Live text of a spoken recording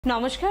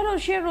নমস্কার,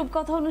 ওশিয়ার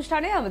রূপকথা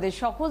অনুষ্ঠানে আমাদের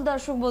সকল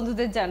দর্শক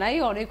বন্ধুদের জানাই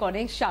অনেক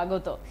অনেক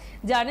স্বাগত।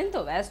 জানেন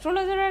তো,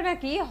 অ্যাস্ট্রোলজাররা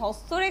নাকি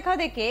হস্তরেখা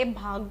দেখে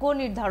ভাগ্য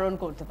নির্ধারণ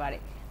করতে পারে,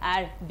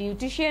 আর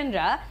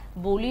বিউটিশিয়ানরা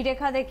বলি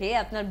রেখা দেখে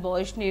আপনার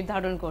বয়স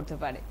নির্ধারণ করতে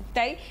পারে।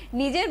 তাই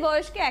নিজের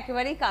বয়সকে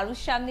একেবারেই কারুর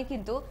সামনে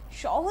কিন্তু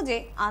সহজে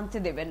আনতে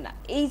দেবেন না।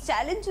 এই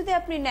চ্যালেঞ্জ যদি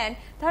আপনি নেন,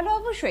 তাহলে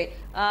অবশ্যই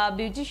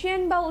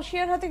বিউটিশিয়ান বা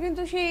ওশিয়ার হাতে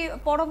কিন্তু সেই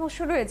পরামর্শ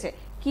রয়েছে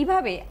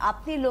কিভাবে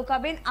আপনি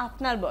লোকাবেন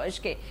আপনার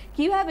বয়সকে,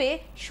 কিভাবে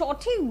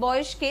সঠিক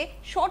বয়সকে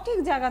সঠিক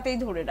জায়গাতেই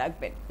ধরে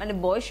রাখবেন। মানে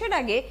বয়সের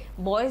আগে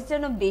বয়স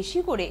যেন বেশি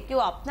করে কেউ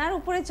আপনার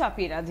উপরে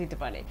চাপিয়ে না দিতে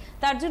পারে।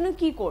 তার জন্য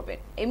কি করবেন?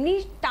 এমনি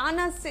টান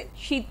আসছে,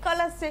 শীতকাল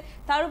আসছে,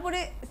 তার উপরে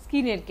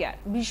স্কিনের কেয়ার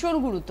ভীষণ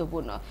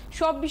গুরুত্বপূর্ণ।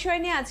 সব বিষয়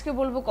নিয়ে আজকে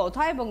বলবো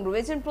কথা, এবং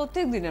রয়েছেন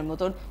প্রত্যেক দিনের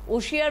মতন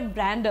ওশিয়ার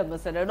ব্র্যান্ড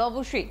অ্যাম্বাসাডার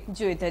অবশ্যই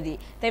জয়িতা দি।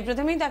 তাই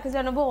প্রথমেই তাকে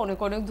জানাবো অনেক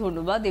অনেক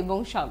ধন্যবাদ এবং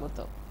স্বাগত।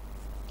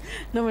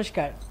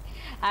 নমস্কার।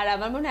 আর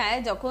আমার মনে হয়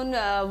যখন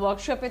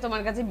ওয়ার্কশপে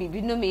তোমার কাছে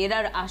বিভিন্ন মেয়েরা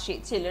আসে,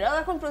 ছেলেরাও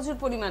এখন প্রচুর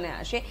পরিমাণে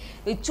আসে,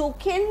 ওই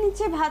চোখের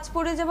নিচে ভাঁজ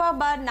পড়ে যাওয়া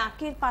বা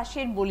নাকের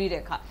পাশের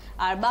বলিরেখা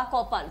আর বা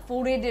কপাল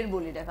ফোরহেডের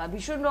বলিরেখা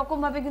ভীষণ রকম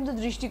ভাবে কিন্তু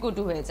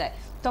দৃষ্টিকটু হয়ে যায়,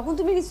 তখন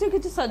তুমি নিশ্চয়ই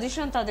কিছু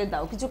সাজেশন তাদের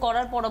দাও, কিছু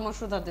করার পরামর্শ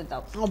তাদের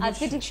দাও।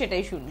 আজকে ঠিক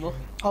সেটাই শুনবো।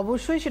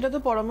 অবশ্যই সেটা তো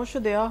পরামর্শ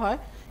দেওয়া হয়,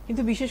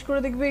 কিন্তু বিশেষ করে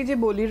দেখবে এই যে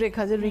বলির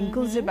রেখা, যে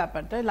রিঙ্কলস যে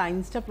ব্যাপারটা,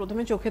 লাইন্সটা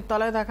প্রথমে চোখের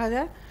তলায় দেখা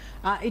যায়।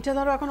 এটা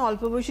ধরো এখন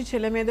অল্প বয়সী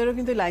ছেলে মেয়েদেরও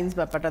কিন্তু লাইন্স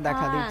ব্যাপারটা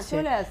দেখা দিচ্ছে,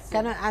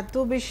 কেন এত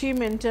বেশি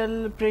মেন্টাল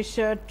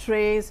প্রেশার,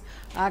 স্ট্রেস,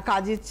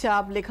 কাজের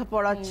চাপ,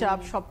 লেখাপড়ার চাপ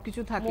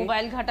সবকিছু থাকে,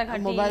 মোবাইল ঘাটা,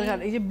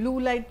 এই যে ব্লু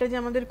লাইটটা যে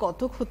আমাদের কত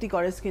ক্ষতি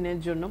করে স্কিনের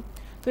জন্য।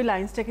 তো এই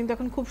লাইন্সটা কিন্তু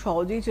এখন খুব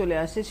সহজেই চলে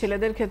আসে।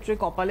 ছেলেদের ক্ষেত্রে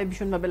কপালে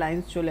ভীষণভাবে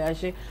লাইন্স চলে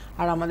আসে,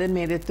 আর আমাদের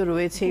মেয়েদের তো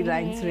রয়েছেই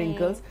লাইন্স,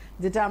 রিঙ্কলস,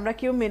 যেটা আমরা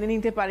কেউ মেনে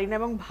নিতে পারি না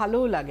এবং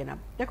ভালোও লাগে না।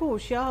 দেখো,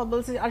 ওশিয়া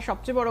হার্বালস, আর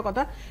সবচেয়ে বড়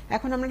কথা,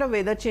 এখন আমরা একটা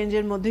ওয়েদার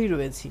চেঞ্জের মধ্যেই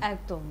রয়েছি,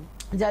 একদম,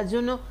 যার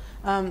জন্য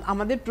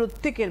আমাদের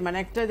প্রত্যেকের মানে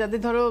একটা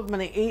যাদের ধরো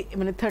মানে এই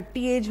মানে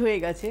 30 এজ হয়ে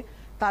গেছে,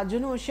 তার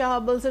জন্য ওশিয়া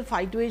হার্বালস এর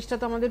ফাইট ওয়েজটা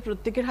তো আমাদের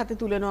প্রত্যেকের হাতে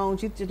তুলে নেওয়া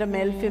উচিত, যেটা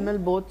মেল ফিমেল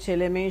বোথ,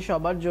 ছেলে মেয়ে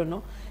সবার জন্য।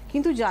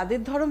 কিন্তু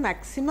যাদের ধরো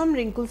ম্যাক্সিমাম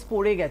রিঙ্কলস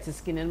পড়ে গেছে,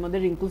 স্কিনের মধ্যে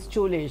রিঙ্কলস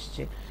চলে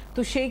এসছে, তো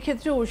সেই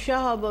ক্ষেত্রে ওশিয়া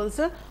হার্বালস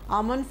এর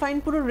আমান ফাইন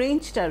পুরো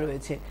রেঞ্জটা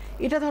রয়েছে।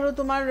 এটা ধরো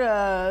তোমার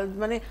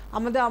মানে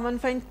আমাদের আমান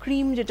ফাইন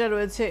ক্রিম যেটা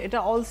রয়েছে, এটা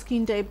অল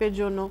স্কিন টাইপের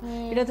জন্য।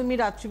 এটা তুমি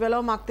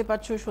রাত্রিবেলাও মাখতে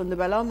পারছো,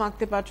 সন্ধ্যেবেলাও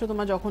মাখতে পারছো,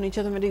 তোমার যখন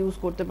ইচ্ছা তুমি এটা ইউজ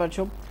করতে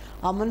পারছো।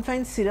 আমান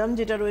ফাইন সিরাম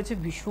যেটা রয়েছে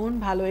ভীষণ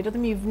ভালো, এটা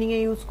তুমি ইভিনিংয়ে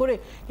ইউজ করে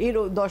এর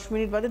 10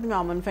 মিনিট বাদে তুমি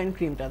আমান ফাইন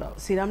ক্রিমটা দাও।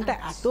 সিরামটা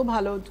এত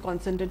ভালো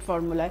কনসেন্ট্রেট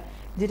ফর্মুলায়,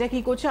 যেটা কি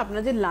করছে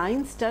আপনার যে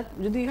লাইন্সটা,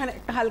 যদি এখানে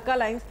একটা হালকা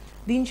লাইন্স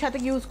দিন সাথে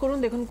ইউজ করুন,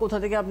 দেখুন কোথা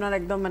থেকে আপনার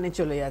একদম মানে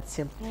চলে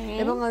যাচ্ছে।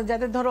 এবং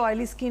যাদের ধরো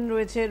অয়েলি স্কিন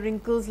রয়েছে,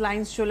 রিঙ্কলস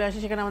লাইন্স চলে আসে,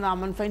 সেখানে আমাদের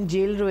আমান ফাইন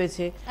জেল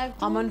রয়েছে,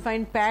 আমান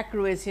ফাইন প্যাক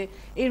রয়েছে।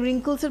 এই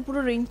রিঙ্কলস এর পুরো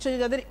রেঞ্জটা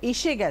যাদের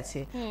এসে গেছে,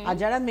 আর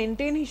যারা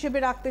মেনটেন হিসেবে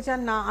রাখতে চান,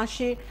 না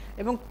আসে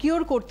এবং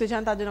কিওর করতে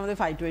চান, তার জন্য আমাদের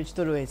ফাইট ওয়েজ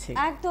তো রয়েছে।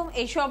 একদম,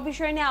 এই সব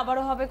বিষয় নিয়ে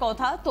আবারও হবে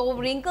কথা। তো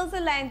রিঙ্কলস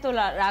এর লাইন তো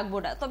রাখবো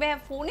না, তবে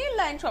হ্যাঁ, ফোনের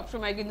লাইন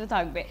সবসময় কিন্তু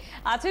থাকবে।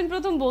 আছেন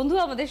প্রথম বন্ধু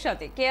আমাদের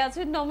সাথে, কে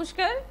আছেন?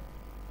 নমস্কার।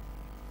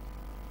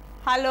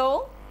 হ্যালো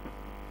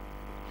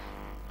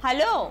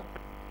হ্যালো,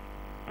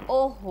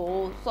 ওহো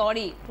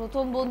সরি,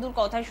 প্রথম বন্ধুর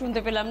কথা শুনতে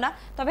পেলাম না,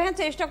 তবে হ্যাঁ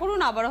চেষ্টা করুন,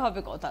 আবারও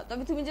হবে কথা।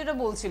 তবে তুমি যেটা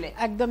বলছিলে,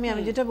 একদমই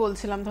আমি যেটা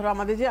বলছিলাম, ধরো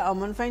আমাদের যে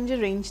আমান ফাইন যে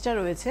রেঞ্জটা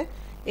রয়েছে,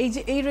 এই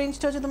যে এই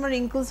রেঞ্জটা হচ্ছে তোমার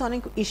রিঙ্কলস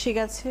অনেক এসে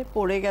গেছে,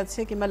 পড়ে গেছে,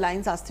 কিংবা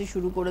লাইন্স আসতে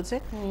শুরু করেছে,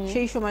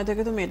 সেই সময়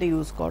থেকে তুমি এটা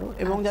ইউজ করো।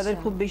 এবং যাদের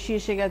খুব বেশি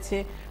এসে গেছে,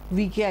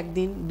 উইকে 1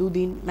 দিন 2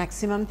 দিন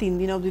ম্যাক্সিমাম 3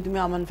 দিন অবধি তুমি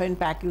আমান ফাইন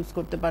প্যাক ইউজ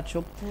করতে পারছো।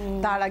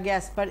 তার আগে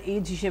অ্যাজ পার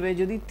এজ হিসেবে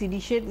যদি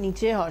 30-এর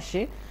নিচে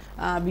আসে,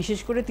 বিশেষ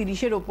করে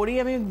 30-এর ওপরেই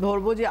আমি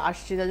ধরবো যে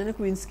আসছে, যার জন্য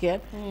কুইন্স কেয়ার।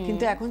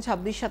 কিন্তু এখন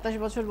 26-27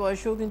 বছর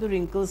বয়সেও কিন্তু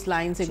রিঙ্কলস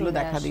লাইন্স এগুলো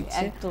দেখা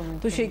দিচ্ছে।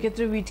 তো সেই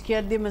ক্ষেত্রে উইট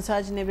কেয়ার দিয়ে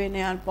ম্যাসাজ নেবে,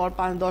 নেওয়ার পর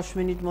 5-10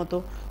 মিনিট মতো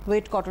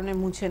ওয়েট কটনে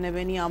মুছে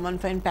নেবে, নিয়ে আমান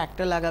ফাইন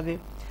প্যাকটা লাগাবে,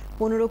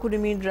 15-20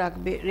 মিনিট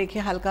রাখবে, রেখে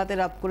হালকা হাতে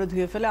রাব করে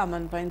ধুয়ে ফেলে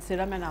আমান fine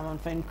serum and Aman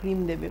fine cream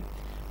দেবে।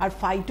 আর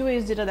ফাইটো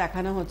এজ যেটা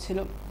দেখানো হচ্ছিল,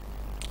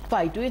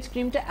 ফাইটো এজ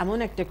ক্রিমটা এমন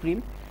একটা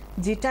ক্রিম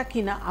যেটা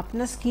কিনা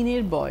আপনার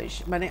স্কিনের বয়স,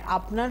 মানে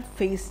আপনার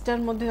ফেসটার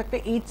মধ্যে একটা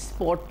এজ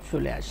স্পট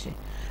চলে আসে,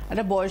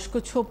 একটা বয়স্ক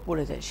ছোপ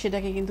পড়ে যায়,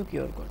 সেটাকে কিন্তু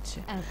কিওর করছে।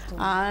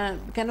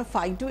 কেন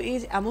ফাইটো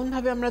এজ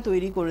এমনভাবে আমরা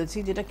তৈরি করেছি,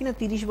 যেটা কিনা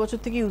 30 বছর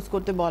থেকে ইউজ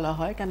করতে বলা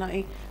হয়, কেন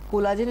এই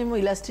কোলাজেন এবং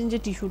ইলাস্টিন যে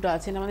টিস্যুটা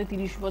আছে, আমাদের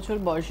 30 বছর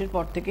বয়সের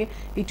পর থেকে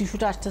এই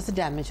টিস্যুটা আস্তে আস্তে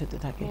ড্যামেজ হতে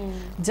থাকে,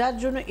 যার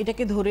জন্য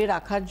এটাকে ধরে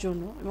রাখার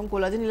জন্য, এবং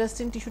কোলাজেন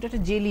ইলাস্টিন টিস্যুটা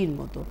একটা জেলির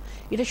মতো,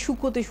 এটা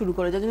শুকোতে শুরু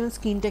করে, যার জন্য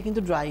স্কিনটা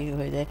কিন্তু ড্রাই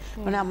হয়ে যায়।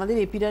 মানে আমাদের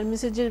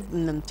এপিডার্মিসের যে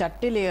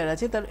 4টে লেয়ার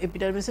আছে, তার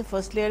এপিডার্মিসের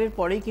ফার্স্ট লেয়ারের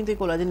পরেই কিন্তু এই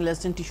কোলাজেন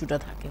ইলাস্টিন টিস্যুটা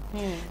থাকে,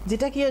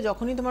 যেটা কি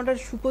যখনই তোমার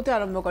শুকোতে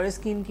আরম্ভ করে,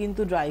 স্কিন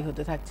কিন্তু ড্রাই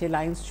হতে থাকছে,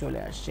 লাইন্স চলে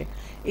আসছে।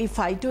 এই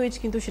ফাইটো এজ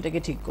কিন্তু সেটাকে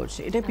ঠিক করছে,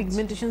 এটা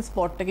পিগমেন্টেশন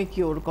স্পটটাকে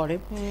কিওর করে।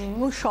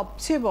 এবং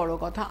সবচেয়ে বড়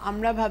কথা,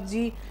 আমরা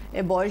ভাবছি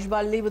বয়স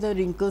বাড়লেই বোধহয়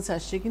রিঙ্কলস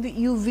আসছে, কিন্তু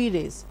ইউভি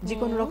রেস, যে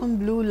কোনো রকম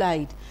ব্লু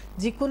লাইট,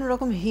 যে কোনো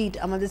রকম হিট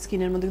আমাদের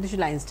স্কিনের মধ্যে কিন্তু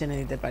লাইন্স টেনে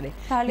দিতে পারে।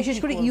 বিশেষ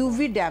করে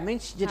ইউভি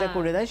ড্যামেজ যেটা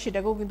করে দেয়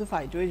সেটাকেও কিন্তু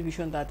ফাইটো এজ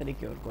ভীষণ তাড়াতাড়ি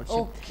কিওর করছে।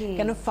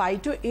 কেন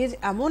ফাইটো এজ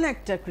এমন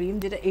একটা ক্রিম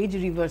যেটা এজ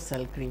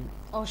রিভার্সাল ক্রিম।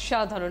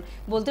 অসাধারণ,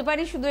 বলতে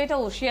পারি শুধু এটা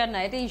ওশিয়ার না,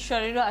 এটা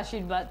ঈশ্বরেরও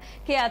আশীর্বাদ।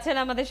 কে আছেন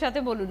আমাদের সাথে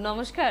বলুন।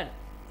 নমস্কার।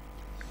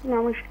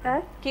 নমস্কার,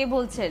 কে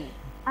বলছেন?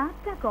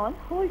 आपका कॉल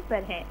होल्ड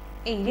पर है।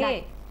 এই রে,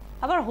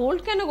 আবার হোল্ড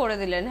কেন করে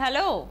দিলেন?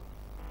 হ্যালো,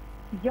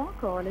 Your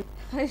call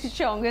is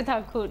সঙ্গে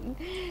থাকুন।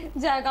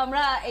 যাক,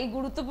 আমরা এই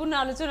গুরুত্বপূর্ণ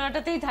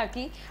আলোচনাটাতেই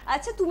থাকি।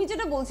 আচ্ছা, তুমি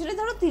যেটা বলছিলে,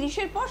 ধরো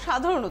 30-এর পর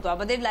সাধারণত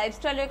আমাদের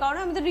লাইফস্টাইলের কারণে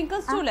আমাদের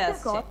রিঙ্কলস চলে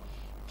আসছে,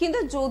 কিন্তু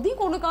যদি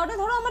কোনো কারণে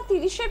ধরো আমার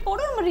 30-এর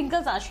পরে আমার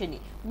রিঙ্কলস আসেনি,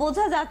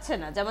 বোঝা যাচ্ছে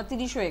না যে আমার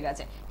 30 হয়ে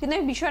গেছে, কিন্তু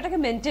আমি বিষয়টাকে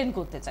মেনটেন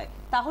করতে চাই,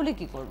 তাহলে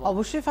কি করব?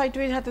 অবশ্যই ফাইটো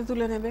এজ হাতে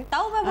তুলে নেবে,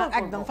 তাও ব্যবহার করব।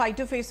 একদম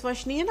ফাইটো ফেস ওয়াশ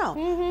নিয়ে নাও,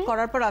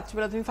 করার পর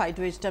রাত্রিবেলা তুমি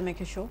ফাইটো এজটা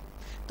মেখে শো।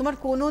 তোমার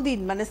কোনো দিন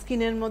মানে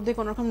স্কিনের মধ্যে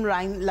কোনো রকম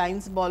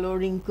লাইন্স বলো,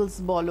 রিঙ্কলস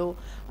বলো,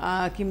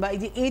 কিংবা এই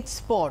যে এজ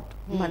স্পট,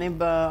 মানে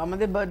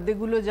আমাদের বার্থডে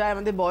গুলো যায়,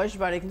 আমাদের বয়স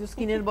বাড়ে, কিন্তু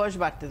স্কিনের বয়স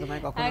বাড়তে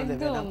তোমায় কখনো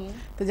দেবে না।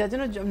 তো যার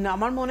জন্য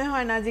আমার মনে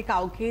হয় না যে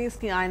কাউকে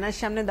আয়নার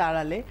সামনে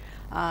দাঁড়ালে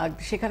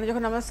সেখানে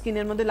যখন আমার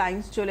স্কিনের মধ্যে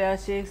লাইন্স চলে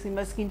আসে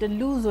কিংবা স্কিনটা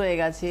লুজ হয়ে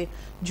গেছে,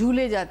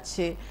 ঝুলে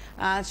যাচ্ছে,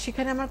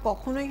 সেখানে আমার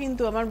কখনোই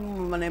কিন্তু আমার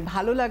মানে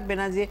ভালো লাগবে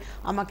না যে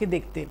আমাকে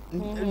দেখতে।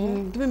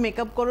 তুমি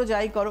মেকআপ করো,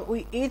 যাই করো, ওই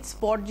এজ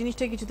স্পট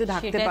জিনিসটা কিছুতে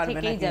ঢাকতে পারবে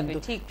না, কিন্তু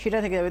সেটা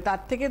থেকে যাবে।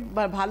 তার থেকে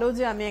ভালো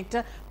যে আমি একটা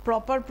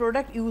প্রপার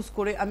প্রোডাক্ট ইউজ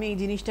করে আমি এই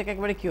জিনিসটাকে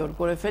একবারে কিওর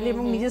করে ফেলি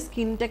এবং নিজের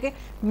স্কিনটাকে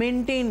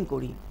মেনটেন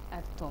করি।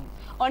 একদম।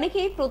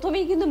 অনেকেই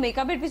প্রথমেই কিন্তু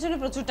মেকআপের পিছনে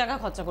প্রচুর টাকা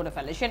খরচা করে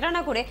ফেলে, সেটা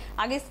না করে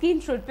আগে স্কিন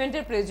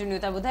ট্রিটমেন্টের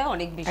প্রয়োজনীয়তা বোধহয়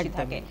অনেক বেশি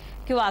থাকে।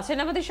 কেউ আছেন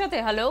আমাদের সাথে?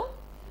 হ্যালো,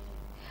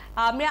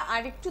 আমরা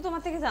আরেকটু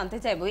তোমার থেকে জানতে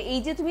চাইবো, এই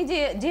যে তুমি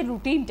যে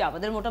রুটিনটা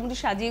আমাদের মোটামুটি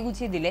সাজিয়ে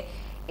গুছিয়ে দিলে,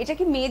 এটা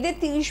কি মেয়েদের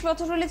 30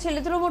 বছর হলে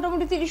ছেলেদেরও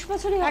মোটামুটি 30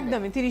 বছরই হবে?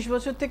 একদমই 30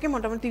 বছর থেকে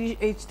মোটামুটি 30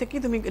 এজ থেকে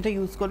তুমি এটা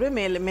ইউজ করবে,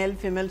 মেল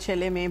ফিমেল,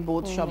 ছেলে মেয়ে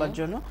বোথ সবার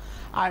জন্য।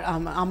 আর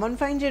আমান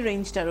ফাইন যে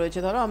রেঞ্জটা রয়েছে,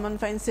 ধরো আমান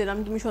ফাইন সিরাম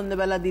তুমি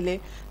সন্ধ্যেবেলা দিলে,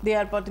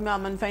 দেওয়ার পর তুমি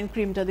আমান ফাইন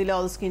ক্রিমটা দিলে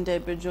অল স্কিন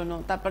টাইপের জন্য।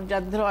 তারপর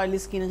যাদের ধরো অয়েলি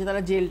স্কিন আছে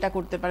তারা জেলটা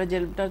করতে পারে,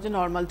 জেলটা হচ্ছে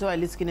নর্মাল টু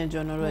অয়েলি স্কিনের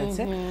জন্য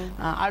রয়েছে,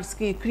 আর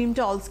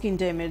ক্রিমটা অল স্কিন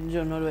টাইপের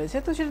জন্য রয়েছে।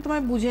 তো সেটা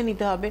তোমায় বুঝে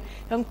নিতে হবে,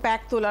 এবং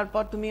প্যাক তোলার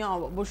পর তুমি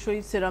অবশ্যই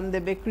সিরাম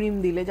দেবে, ক্রিম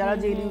দিলে। যারা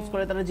জেল ইউজ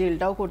করে তারা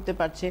জেলটাও করতে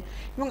পারছে।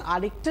 এবং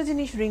আরেকটা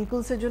জিনিস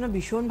রিঙ্কলসের জন্য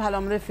ভীষণ ভালো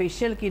আমাদের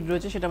ফেশিয়াল কিট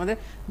রয়েছে, সেটা আমাদের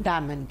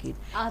ডায়মন্ড কিট।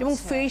 এবং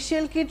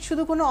ফেশিয়াল কিট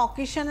শুধু কোনো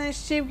অকেশন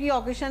এসছে কি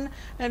অকেশন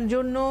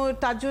জন্য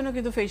তার জন্য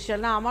কিন্তু ফেশিয়াল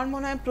না, আমার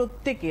মনে হয়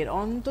প্রত্যেকের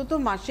অন্তত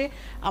মাসে,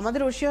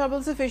 আমাদের ওশিয়া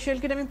হার্বালসের ফেশিয়াল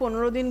কিট আমি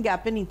 15 দিন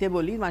গ্যাপে নিতে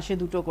বলি, মাসে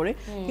 2টো করে।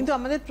 কিন্তু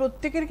আমাদের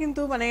প্রত্যেকের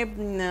কিন্তু মানে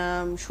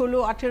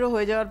 16-18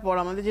 হয়ে যাওয়ার পর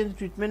আমাদের যে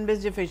ট্রিটমেন্ট বেস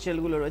যে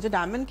ফেশিয়ালগুলো রয়েছে,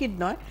 ডায়মন্ড কিট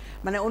নয়,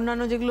 মানে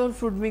অন্যান্য যেগুলো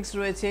ফ্রুট মিক্স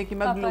রয়েছে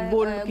কিংবা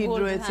গোল্ড কিট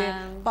রয়েছে,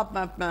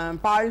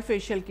 পার্ল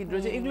ফেশিয়াল কিট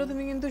রয়েছে, এগুলো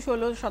তুমি কিন্তু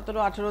 16, 17,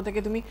 18 থেকে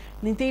তুমি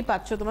নিতেই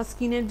পারছো। তোমার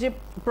স্কিনের যে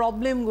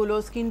প্রবলেমগুলো,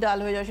 স্কিন ডাল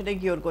হয়ে যাওয়া, সেটাই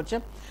কিওর করছে।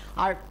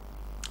 আর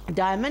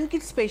ডায়মন্ড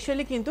কিট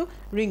স্পেশালি কিন্তু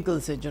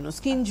রিঙ্কলসের জন্য,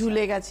 স্কিন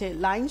ঝুলে গেছে,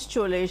 লাইন্স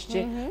চলে এসছে,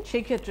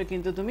 সেই ক্ষেত্রে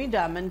কিন্তু তুমি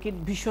ডায়মন্ড কিট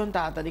ভীষণ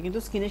তাড়াতাড়ি কিন্তু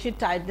স্কিনে সেই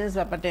টাইটনেস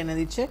ব্যাপারটা এনে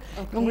দিচ্ছে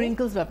এবং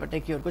রিঙ্কলস ব্যাপারটা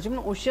কিওর করছে।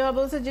 এবং ওশিয়া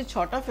হার্বালসের যে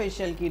 6টা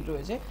ফেশিয়াল কিট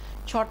রয়েছে,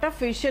 6টা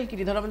ফেশিয়াল কিট,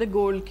 ধরো আমাদের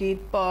gold kit,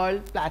 pearl,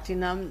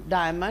 platinum,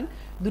 diamond,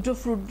 2টো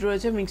fruit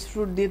রয়েছে, মিক্সড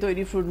ফ্রুট দিয়ে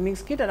তৈরি ফ্রুট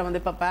মিক্স কিট, আর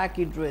আমাদের পাপায়া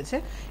কিট রয়েছে।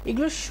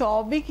 এগুলো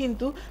সবই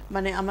কিন্তু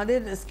মানে আমাদের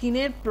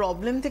স্কিনের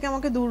প্রবলেম থেকে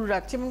আমাকে দূর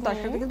রাখছে এবং তার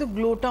সাথে কিন্তু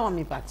গ্লোটাও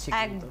আমি পাচ্ছি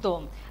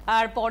একদম।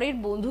 আর পরের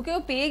বন্ধুকেও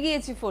পেয়ে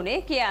গিয়েছি ফোনে,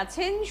 কে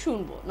আছেন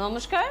শুনবো।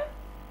 নমস্কার।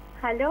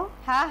 হ্যালো।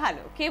 হ্যাঁ,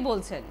 হ্যালো, কে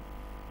বলছেন?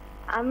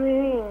 আমি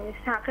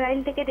সাঁকরাইল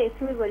থেকে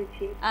রেশমি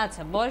বলছি।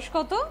 আচ্ছা, বয়স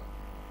কত?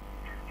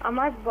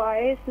 আমার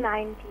বয়স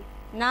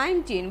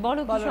 19।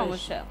 বলো, কি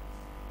সমস্যা?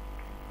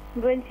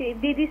 বলছি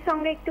দিদির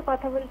সঙ্গে একটু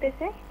কথা বলতে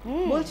চাই।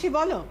 বলছি,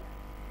 বলো।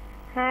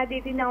 হ্যাঁ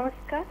দিদি,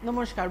 নমস্কার।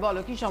 নমস্কার, বলো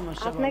কি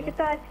সমস্যা? আপনাকে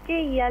তো আজকে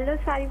ইয়েলো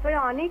শাড়ি পরে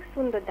অনেক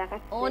সুন্দর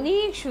দেখাচ্ছে।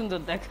 অনেক সুন্দর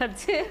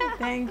দেখাচ্ছে,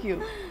 থ্যাংক ইউ।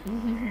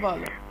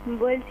 বলো।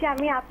 বলছি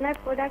আমি আপনার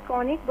প্রোডাক্ট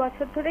অনেক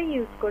বছর ধরে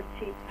ইউজ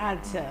করছি।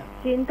 আচ্ছা।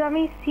 কিন্তু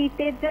আমি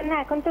শীতের জন্য,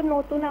 এখন তো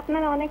নতুন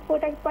আপনার অনেক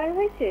প্রোডাক্ট বার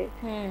হয়েছে,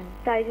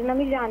 তাই জন্য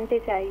আমি জানতে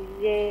চাই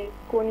যে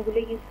কোনগুলো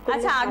ইউজ করলে।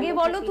 আচ্ছা, আগে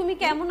বলো তুমি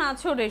কেমন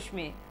আছো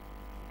রেশমি?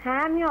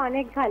 হ্যাঁ, আমি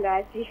অনেক ভালো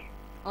আছি।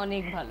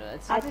 অনেক ভালো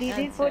আছি। আর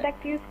দিদির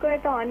প্রোডাক্ট ইউজ করে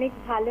তো অনেক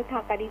ভালো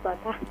থাকারই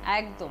কথা।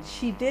 একদম।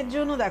 শীতের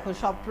জন্য দেখো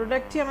সব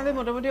প্রোডাক্টই আমাদের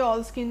মোটামুটি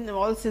অল স্কিন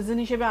অল সিজন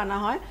হিসেবে আনা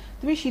হয়।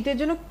 তুমি শীতের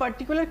জন্য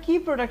পার্টিকুলার কি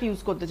প্রোডাক্ট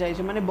ইউজ করতে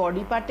চাইছো, মানে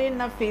বডি পার্টের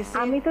না ফেসে?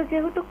 আমি তো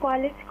যেহেতু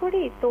কলেজ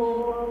করি, তো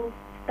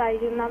তাই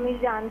জন্য আমি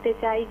জানতে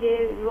চাই যে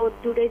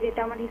রোদ্দুরে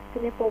যেটা আমার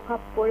স্কিনে প্রভাব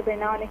পড়বে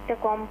না, অনেকটা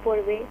কম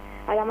পড়বে,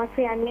 আর আমার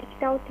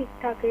ফেয়ারনেসটাও ঠিক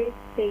থাকে,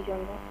 সেই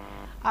জন্য।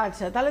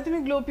 আচ্ছা, তাহলে তুমি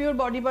গ্লো পিওর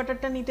বডি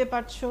বাটারটা নিতে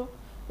পারছো,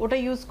 ওটা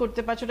ইউজ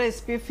করতে পারছো, ওটা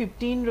SPF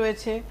 15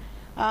 রয়েছে,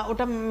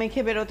 ওটা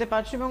মেখে বেরোতে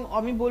পারছো। এবং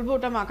আমি বলবো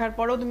ওটা মাখার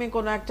পরেও তুমি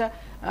কোনো একটা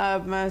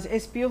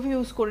SPF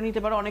ইউজ করে নিতে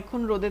পারো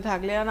অনেকক্ষণ রোদে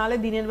থাকলে, আর নাহলে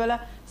দিনের বেলা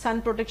সান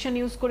প্রোটেকশন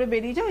ইউজ করে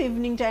বেরিয়ে যাও,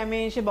 ইভিনিং টাইমে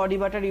এসে বডি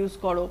বাটার ইউজ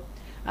করো।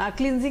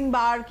 ক্লিনজিং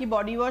বার কি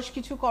বডি ওয়াশ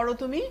কিছু করো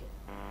তুমি?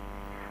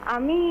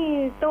 আমি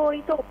তো ওই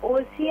তো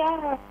ওশিয়া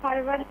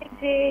হার্বালের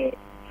যে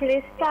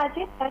ফ্রেশটা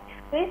আছে টাচ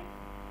ফ্রেশ,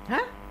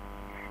 হ্যাঁ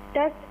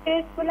টাচ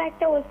ফ্রেশ বলে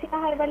একটা ওশিয়া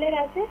হার্বালের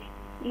আছে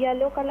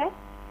ইয়েলো কালার।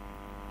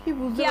 কি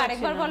বুঝতে কি পারছি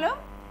আরেকবার না। বলো।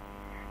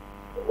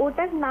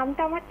 ওটার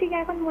নামটা আমার ঠিক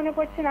এখন মনে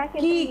পড়ছে না, কি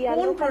কিন্তু কোন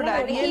ইয়েলো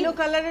প্রোডাক্ট? কালার। ইয়েলো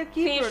কালারের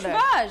কি ফেস প্রোডাক্ট?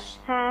 ওয়াশ।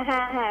 হ্যাঁ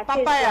হ্যাঁ হ্যাঁ,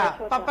 পাপায়া, face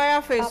wash ওটা। Papaya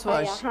face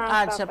wash. হ্যাঁ,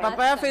 আচ্ছা, পাপায়া।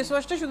 পাপায়া আচ্ছা। ফেস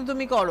ওয়াশটা শুধু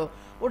তুমি করো।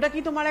 ওটা কি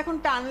তোমার এখন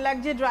টান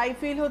লাগছে, ড্রাই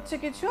ফিল হচ্ছে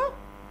কিছু?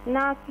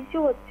 না, কিছু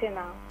হচ্ছে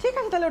না। ঠিক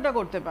আছে, তাহলে ওটা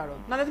করতে পারো।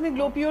 নাহলে তুমি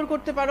গ্লো পিওর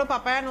করতে পারো,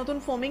 পাপায়া নতুন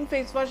ফোমিং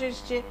ফেস ওয়াশ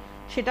এসেছে,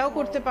 সেটাও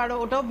করতে পারো।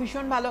 ওটাও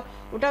ভীষণ ভালো,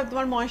 ওটা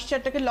তোমার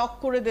ময়েশ্চারটাকে লক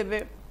করে দেবে,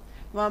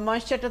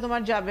 ময়েশ্চারটা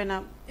তোমার যাবে না।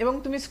 এবং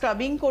তুমি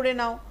স্ক্রাবিং করে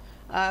নাও।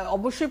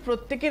 অবশ্যই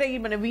প্রত্যেকের এই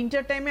মানে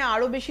উইন্টার টাইমে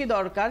আরো বেশি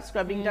দরকার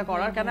স্ক্রাবিংটা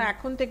করার, কারণ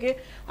এখন থেকে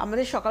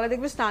আমাদের সকালে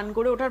দেখবে স্নান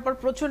করে ওঠার পর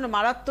প্রচন্ড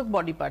মারাত্মক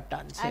বডি পার্ট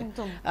টানছে,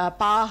 একদম।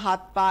 পা,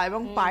 হাত পা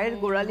এবং পায়ের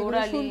গোড়ালি।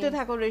 গোড়ালি। শুনতে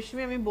থাকো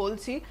রেশমি, আমি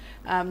বলছি।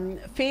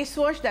 ফেস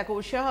ওয়াশ দেখো,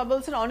 ওশিয়া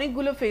হার্বালসের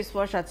অনেকগুলো ফেস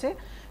ওয়াশ আছে।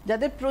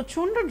 যাদের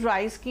প্রচন্ড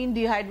ড্রাই স্কিন,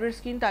 ডিহাইড্রেট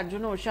স্কিন, তার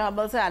জন্য ওশিয়া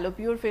হার্বালসের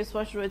অ্যালোপিওর ফেস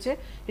ওয়াশ রয়েছে,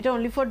 এটা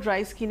অনলি ফর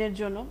ড্রাই স্কিনের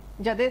জন্য।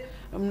 যাদের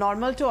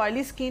normal to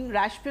oily skin,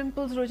 rash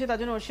pimples রয়েছে, তার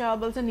জন্য ওশিয়া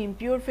হার্বালসের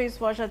নিমপিওর ফেস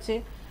ওয়াশ আছে।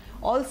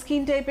 অল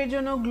স্কিন টাইপের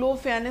জন্য, গ্লো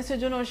ফেয়ারনেসের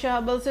জন্য Oshea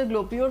হার্বালসের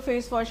glow pure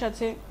face wash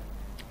আছে।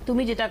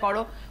 তুমি যেটা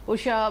করো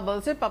Oshea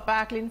হার্বালসের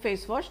papaya clean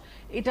face wash,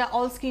 এটা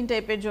অল স্কিন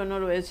টাইপের জন্য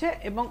রয়েছে।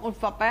 এবং ওর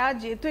পাপায়া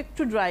যেহেতু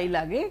একটু ড্রাই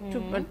লাগে, একটু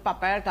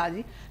পাপায়ার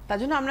কাজই, তার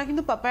জন্য আমরা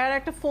কিন্তু পাপায়ার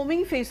একটা ফোমিং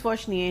ফেস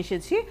ওয়াশ নিয়ে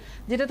এসেছি,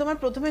 যেটা তোমার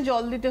প্রথমে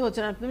জল দিতে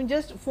হচ্ছে না, তুমি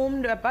জাস্ট ফোম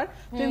ব্যাপার,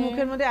 তুমি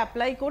মুখের মধ্যে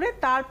অ্যাপ্লাই করে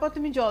তারপর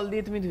তুমি জল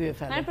দিয়ে তুমি ধুয়ে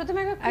ফেলো। মানে প্রথমে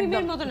একটা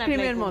ক্রিমের মতন apply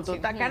ক্রিমের মতো।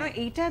 করছি। তা কেন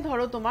এইটা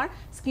ধরো তোমার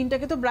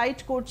স্কিনটাকে তো ব্রাইট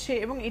করছে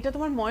এবং এটা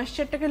তোমার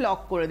ময়েশ্চারটাকে লক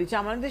করে দিচ্ছে।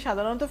 আমাদের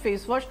সাধারণত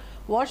ফেস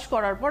ওয়াশ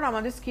করার পর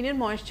আমাদের স্কিনের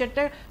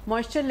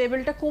ময়েশ্চার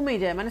লেভেলটা কমে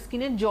যায়, মানে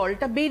স্কিনের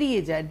জলটা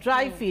বেরিয়ে যায়,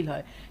 ড্রাই ফিল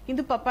হয়।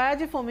 কিন্তু পাপায়া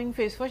যে ফোমিং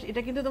ফেস ওয়াশ,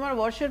 এটা কিন্তু তোমার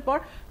ওয়াশের পর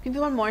কিন্তু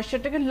তোমার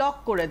ময়েশ্চারটাকে লক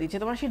করে দিচ্ছে,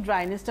 তোমার সেই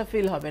ড্রাইনেসটা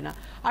ফিল হবে না।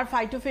 আর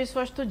ফাইটো ফেস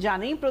ওয়াশ তো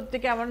জানেই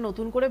প্রত্যেকে, আমার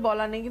নতুন করে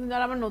বলা নেই, কিন্তু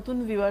যারা আমার নতুন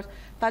ভিউয়ার্স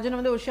তার জন্য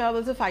আমাদের ওশিয়া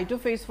হার্বালসের ফাইটো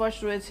ফেস ওয়াশ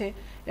রয়েছে,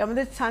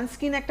 আমাদের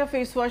সানস্ক্রিন একটা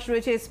ফেস ওয়াশ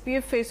রয়েছে,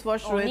 এসপিএফ ফেস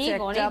ওয়াশ রয়েছে,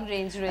 একটা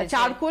range রয়েছে।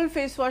 চারকোল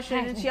ফেস ওয়াশ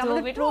এনেছি,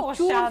 আমাদের একদম, এটা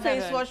প্রচুর অসাধারণ।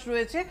 ফেস ওয়াশ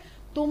রয়েছে।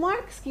 তোমার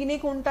স্কিনে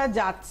কোনটা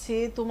যাচ্ছে,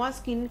 তোমার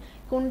স্কিন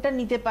কোনটা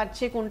নিতে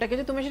পারছে, কোনটা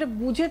কিছু তুমি সেটা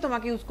বুঝে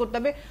তোমাকে ইউজ করতে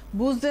হবে।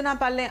 বুঝতে না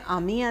পারলে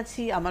আমি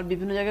আছি, আমার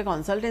বিভিন্ন জায়গায়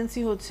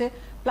কনসালটেন্সি হচ্ছে,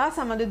 প্লাস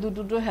আমাদের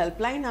দুটো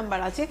হেল্পলাইন নাম্বার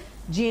আছে,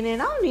 জেনে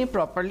নাও, নিয়ে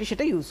প্রপারলি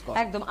সেটা ইউজ করো।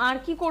 একদম। আর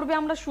কি করবে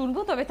আমরা শুনবো,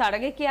 তবে তার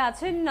আগে কে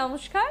আছেন?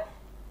 নমস্কার,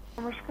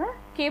 নমস্কার,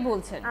 কে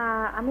বলছেন?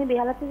 আমি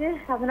বেহালা থেকে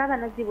সাধনা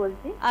ব্যানার্জি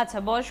বলছি। আচ্ছা,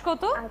 বয়স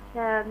কত?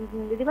 আচ্ছা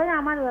দিদিভাই,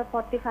 আমার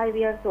 45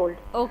 ইয়ার্স ওল্ড।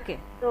 ওকে।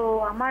 তো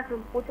আমার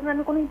প্রথমে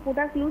আমি কোনো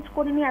প্রোডাক্ট ইউজ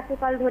করিনি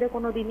এতকাল ধরে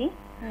কোনোদিনই,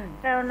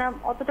 কারণ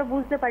অতটা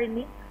বুঝতে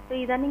পারিনি। তো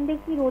ইদানিং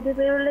দেখি রোদে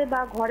বেরোলে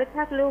বা ঘরে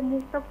থাকলেও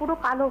মুখটা পুরো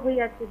কালো হয়ে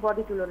যাচ্ছে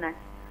বডি তুলনায়।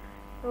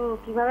 তো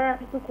কিভাবে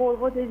আমি একটু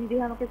করবো, যদি দিদি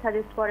আমাকে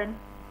সাজেস্ট করেন।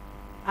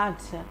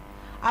 আচ্ছা,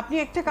 আপনি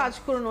একটা কাজ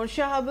করুন,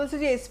 ওশিয়া হার্বালসে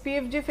যে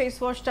এসপিএফ যে ফেস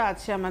ওয়াশটা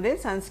আছে আমাদের,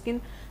 সানস্ক্রিন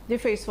যে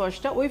ফেস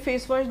ওয়াশটা, ওই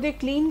ফেস ওয়াশ দিয়ে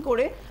ক্লিন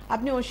করে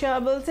আপনি ওশিয়া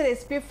হার্বালসের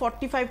SPF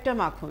 45টা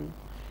মাখুন।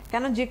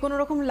 কেন যে কোনো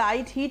রকম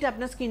লাইট হিট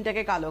আপনার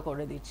স্কিনটাকে কালো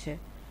করে দিচ্ছে।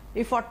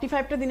 এই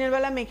 45টা দিনের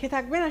বেলা মেখে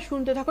থাকবেন আর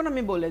শুনতে থাকুন,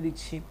 আমি বলে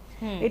দিচ্ছি।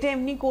 এটা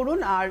এমনি করুন।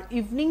 আর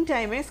ইভিনিং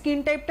টাইমে স্কিন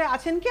টাইপটা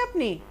আছেন কি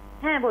আপনি?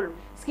 হ্যাঁ বলুন।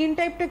 স্কিন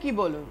টাইপটা কি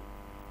বলুন?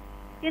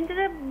 কিন্তু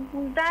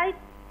ড্রাই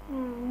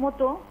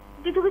মতো,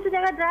 কিছু কিছু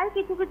জায়গায় ড্রাই,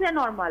 কিছু কিছু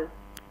নর্মাল।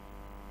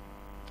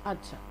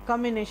 আচ্ছা,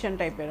 কম্বিনেশন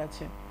টাইপের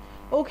আছে।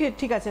 ওকে,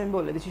 ঠিক আছে, আমি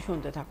বলে দিচ্ছি,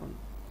 শুনতে থাকুন।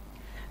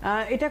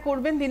 এটা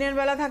করবেন দিনের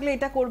বেলা থাকলে,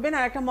 এটা করবেন।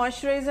 আর একটা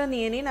ময়শ্চারাইজার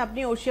নিয়ে নিন আপনি,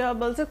 ওশিয়া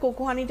হার্বালসের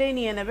কোকো হানিটাই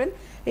নিয়ে নেবেন।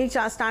 এই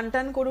স্টান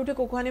টান করে উঠে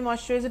কোকো হানি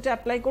ময়শ্চারাইজারটা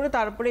অ্যাপ্লাই করে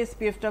তারপরে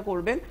এসপিএফটা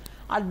করবেন।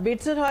 আর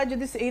বেটার হয়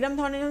যদি এইরকম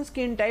ধরনের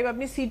স্কিন টাইপ,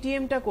 আপনি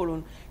সিটিএমটা করুন,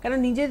 কারণ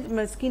নিজের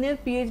স্কিনের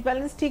পিএইচ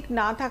ব্যালেন্স ঠিক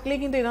না থাকলে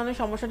কিন্তু এই ধরনের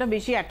সমস্যাটা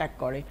বেশি অ্যাটাক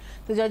করে।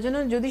 তো যার জন্য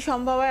যদি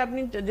সম্ভব হয়, আপনি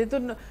যেহেতু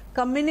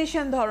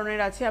কম্বিনেশন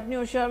ধরনের আছে, আপনি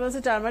ওশিয়া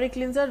হার্বালসের টার্মারিক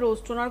ক্লিনজার, রোজ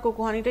টোনার,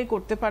 কোকো হানিটাই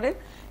করতে পারেন।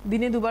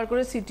 দিনে দুবার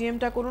করে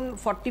সিটিএমটা করুন।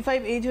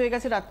 45 এজ হয়ে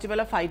গেছে,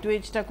 রাত্রিবেলা ফাইটো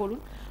এজটা করুন।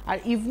 আর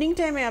ইভিনিং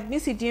টাইমে আপনি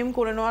সিটিএম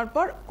করে নেওয়ার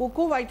পর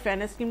কোকো হোয়াইট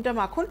ফেয়ারনেস ক্রিমটা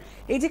মাখুন।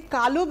 এই যে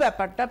কালো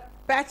ব্যাপারটা,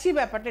 প্যাচি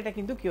ব্যাপারটা, এটা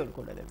কিন্তু কিওর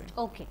করে দেবে।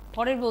 ওকে,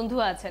 পরের বন্ধু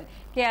আছেন,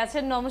 কে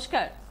আছেন?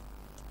 নমস্কার।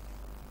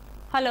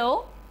 হ্যালো।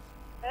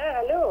 হ্যাঁ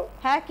হ্যালো,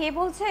 হ্যাঁ, কে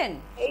বলছেন?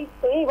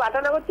 এই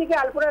বাটানগর থেকে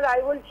আলপনা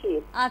রায় বলছি।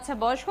 আচ্ছা,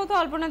 বয়স কত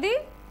অল্পনা দি?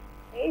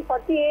 এই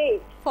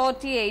 48।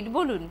 48,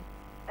 বলুন।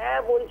 হ্যাঁ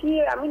বলছি,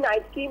 আমি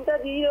নাইট ক্রিমটা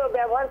দিয়ে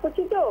ব্যবহার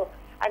করছি, তো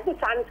একটু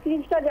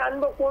সানস্ক্রিনটা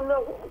জানবো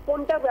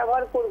কোনটা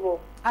ব্যবহার করব।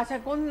 আচ্ছা,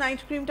 কোন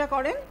নাইট ক্রিমটা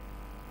করেন?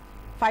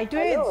 Phyto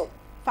age? Hello.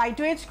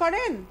 Phyto age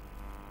করেন?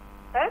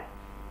 হ্যাঁ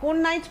কোন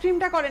নাইট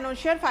ক্রিমটা করেন?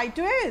 ওশিয়ার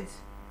ফাইটো এজ?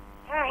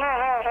 হ্যাঁ হ্যাঁ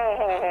হ্যাঁ হ্যাঁ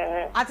হ্যাঁ হ্যাঁ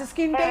হ্যাঁ আচ্ছা,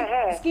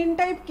 স্কিন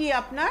টাইপ কি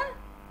আপনার?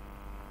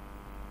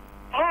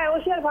 হ্যাঁ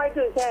ওশিয়ার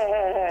ভাইটাস। হ্যাঁ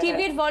হ্যাঁ হ্যাঁ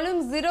টিভির ভলিউম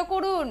 0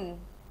 করুন।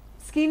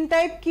 স্কিন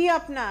টাইপ কি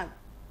আপনার?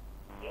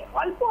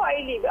 অল্প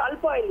অয়েলি,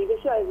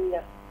 বেশি অয়েলি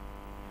না।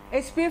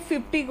 SPF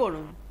 50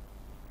 করুন,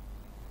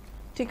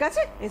 ঠিক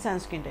আছে? এই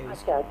সানস্ক্রিনটা ইউজ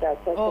আচ্ছা আচ্ছা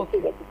আচ্ছা, Okay.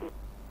 ঠিক আছে।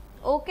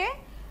 ওকে,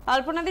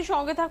 আলপনাদের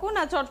সঙ্গে থাকুন,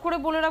 আর চট করে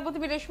বলে রাখবো,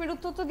 তুমি রেশমির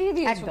উত্তর তো দিয়ে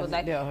দিয়েছো একদম,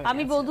 বোধহয়। দেওয়া হয়ে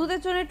আমি গেছে। বন্ধুদের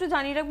জন্য একটু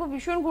জানিয়ে রাখবো,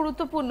 ভীষণ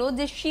গুরুত্বপূর্ণ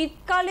যে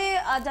শীতকালে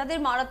যাদের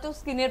মারাত্মক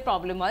স্কিনের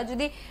প্রবলেম হয়,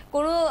 যদি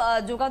কোনো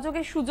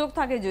যোগাযোগের সুযোগ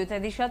থাকে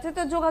জয়িতাদির সাথে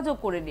তো যোগাযোগ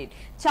করে নিন।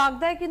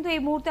 চাকদায় কিন্তু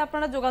এই মুহূর্তে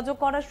আপনারা যোগাযোগ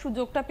করার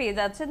সুযোগটা পেয়ে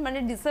যাচ্ছেন, মানে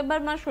ডিসেম্বর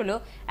মাস হলো,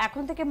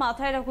 এখন থেকে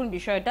মাথায় রাখুন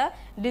বিষয়টা।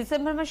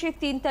 ডিসেম্বর মাসের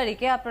 3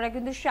 তারিখে আপনারা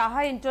কিন্তু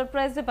সাহা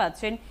এন্টারপ্রাইজে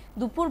পাচ্ছেন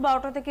দুপুর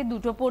 12টা থেকে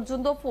 2টো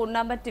পর্যন্ত। ফোন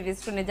নাম্বার টিভি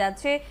স্ক্রিনে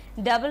যাচ্ছে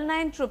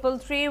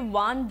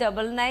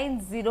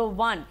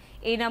 9933319901।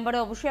 এই নাম্বারে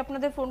অবশ্যই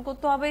আপনাদের ফোন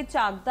করতে হবে।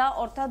 চাকদা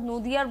অর্থাৎ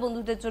নদিয়ার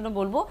বন্ধুদের জন্য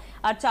বলবো,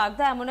 আর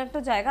চাকদা এমন একটা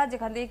জায়গা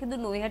যেখান থেকে কিন্তু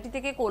নৈহাটি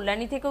থেকে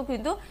কল্যাণী থেকেও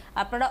কিন্তু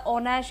আপনারা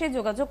অনায়াসে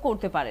যোগাযোগ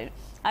করতে পারেন।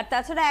 আর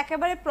তাছাড়া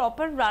একেবারে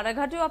প্রপার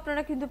রানাঘাটেও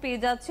আপনারা কিন্তু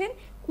পেয়ে যাচ্ছেন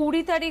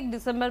 20 তারিখ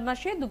ডিসেম্বর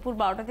মাসে দুপুর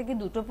 12টা থেকে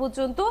 2টো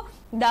পর্যন্ত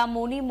দা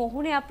মণি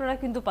মোহনে আপনারা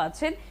কিন্তু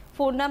পাচ্ছেন।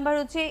 ফোন নাম্বার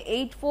হচ্ছে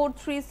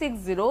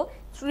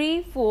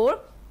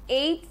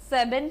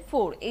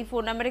 8436034874। এই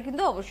ফোন নাম্বারে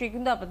কিন্তু অবশ্যই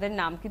কিন্তু আপনাদের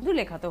নাম কিন্তু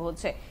লেখাতে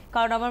হচ্ছে,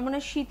 কারণ আমার মনে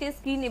হয় শীতে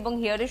স্কিন এবং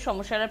হেয়ারের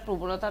সমস্যার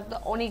প্রবণতা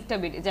অনেকটা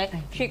বেড়ে যায়,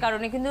 সে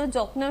কারণে কিন্তু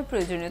যত্নের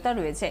প্রয়োজনীয়তা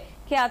রয়েছে।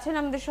 কে আছেন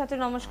আমাদের সাথে?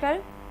 নমস্কার।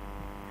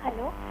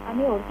 হ্যালো,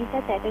 আমি অর্পিতা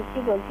চ্যাটার্জি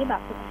বলছি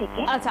বাঁকুড়া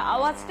থেকে। আচ্ছা,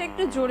 আওয়াজটা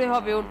একটু জোরে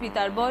হবে।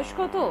 অর্পিতার বয়স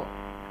কত?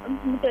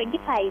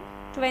 25।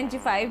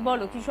 25।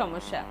 বলো কি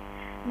সমস্যা?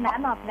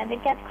 ম্যাম,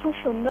 আপনাদেরকে আজ খুব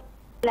সুন্দর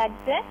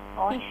লাগছে,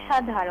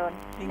 অসাধারণ।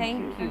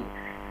 Thank you.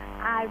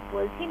 আর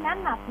বলছি ম্যাম,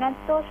 আপনার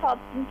তো সব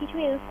কিছু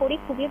ইউজ করি,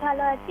 খুবই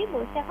ভালো আছি।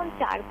 বলছি এখন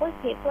চারকোল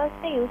ফেস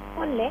ওয়াশটা ইউজ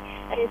করলে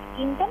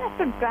স্কিনটা না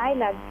একটু ড্রাই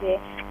লাগছে,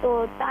 তো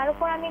তার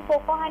উপর আমি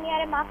কোকো হানি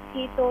আরে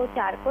মাখছি, তো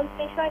চারকোল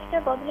ফেস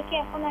ওয়াশটার বদলে কি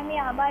এখন আমি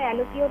আবার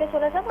অ্যালোপিওরে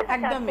চলে যাবো,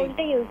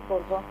 চারকোলটা ইউজ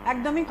করবো?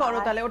 একদমই করো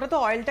তাহলে, ওটা তো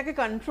অয়েলটাকে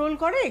কন্ট্রোল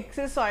করে,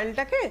 এক্সেস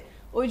অয়েলটাকে,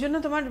 ওই জন্য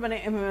তোমার মানে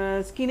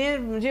স্কিনের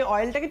যে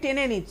অয়েলটাকে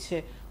টেনে নিচ্ছে,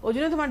 ওই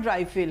জন্য তোমার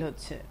ড্রাই ফিল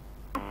হচ্ছে।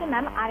 আচ্ছা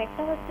ম্যাম,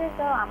 আরেকটা হচ্ছে,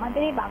 তো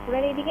আমাদের এই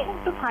বাঁকুড়ার এইদিকে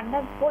একটু ঠান্ডা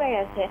পড়ে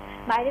গেছে,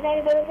 বাইরে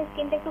বাইরে বেরোতে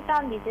স্কিনটা একটু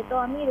টান দিচ্ছে, তো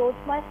আমি রোজ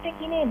ময়েসটা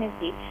কিনে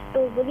এনেছি। তো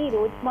বলি,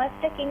 রোজ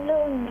ময়েসটা কিনলে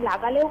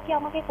লাগালেও কি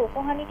আমাকে কোকো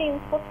হানিটা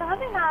ইউজ করতে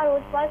হবে, না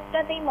রোজ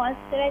ময়েসটাতেই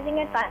ময়েশ্চারাইজিং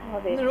এর কাজ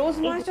হবে? রোজ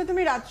ময়েসটা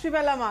তুমি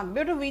রাত্রিবেলা মাখবে,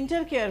 ওটা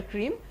উইন্টার কেয়ার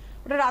ক্রিম।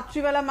 ওটা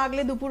রাত্রিবেলা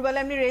মাখলে, দুপুরবেলা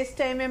এমনি রেস্ট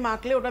টাইমে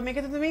মাখলে, ওটা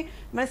মেখে তো তুমি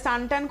মানে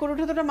স্নান টান করে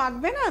উঠে তো ওটা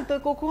মাখবে না, তো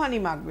কোকো হানি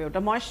মাখবে। ওটা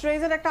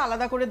ময়েশ্চারাইজার একটা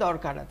আলাদা করে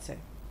দরকার আছে,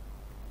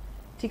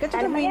 ঠিক আছে?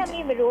 আমি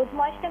রোজ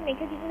ময়েসটা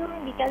মেখে যদি ধরুন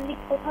বিকাল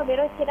দিকে কোথাও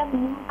বেরোয়, সেটা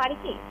পারি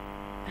কি?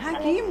 হ্যাঁ,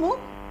 কি মুখ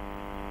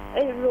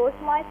রোজ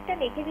ময়েসটা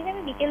মেখে যদি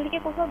আমি বিকেল দিকে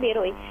কোথাও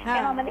বেরোই,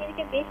 কেন আমাদের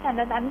এদিকে বেশ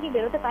ঠান্ডা, আমি কি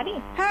বেরোতে পারি?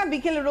 হ্যাঁ,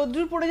 বিকেলে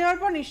রোদ্দুর পড়ে যাওয়ার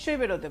পর নিশ্চয়ই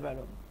বেরোতে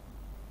পারো,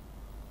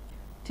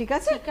 ঠিক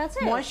আছে?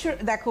 ময়েশ্চার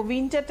দেখো,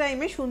 উইন্টার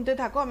টাইমে শুনতে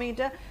থাকো, আমি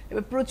এটা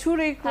প্রচুর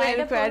এই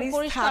কোয়ারিজ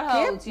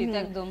থাকে।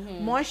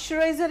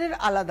 ময়েশ্চারাইজারের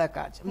আলাদা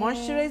কাজ।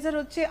 ময়েশ্চারাইজার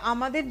হচ্ছে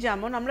আমাদের,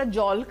 যেমন আমরা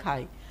জল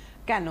খাই,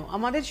 কেন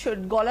আমাদের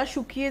গলা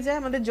শুকিয়ে যায়,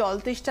 আমাদের জল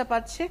তেষ্টা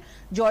পাচ্ছে,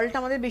 জলটা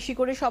আমাদের বেশি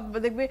করে, সব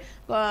দেখবে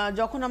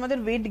যখন আমাদের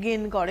ওয়েট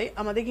গেইন করে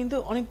আমাদের কিন্তু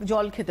অনেক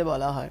জল খেতে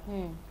বলা হয়।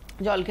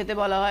 জল খেতে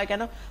বলা হয়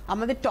কেন?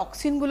 আমাদের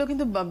টক্সিন গুলো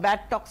কিন্তু,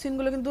 ব্যাড টক্সিন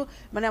গুলো কিন্তু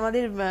মানে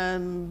আমাদের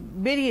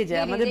বেরিয়ে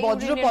যায়, আমাদের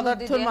বজ্র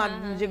পদার্থ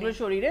যেগুলো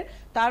শরীরের,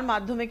 তার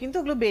মাধ্যমে কিন্তু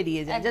ওগুলো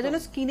বেরিয়ে যায়, যার জন্য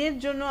স্কিনের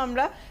জন্য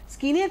আমরা,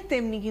 স্কিনের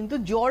তেমনি কিন্তু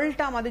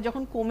জলটা আমাদের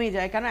যখন কমে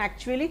যায়, কারণ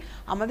অ্যাকচুয়ালি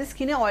আমাদের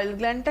স্কিনে অয়েল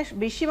গ্ল্যান্ডটা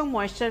বেশি এবং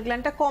ময়েশ্চার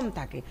গ্ল্যান্ডটা কম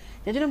থাকে,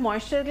 যার জন্য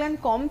ময়েশ্চার গ্ল্যান্ড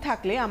কম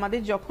থাকলে আমাদের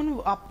যখন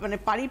মানে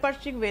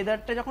পারিপার্শ্বিক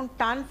ওয়েদারটা যখন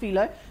টান ফিল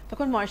হয়,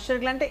 তখন ময়েশ্চার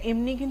গ্ল্যান্ডটা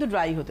এমনি কিন্তু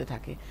ড্রাই হতে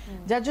থাকে,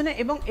 যার জন্য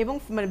এবং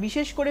মানে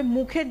বিশেষ করে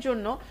মুখের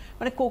জন্য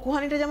মানে কোকো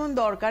হানিটা যেমন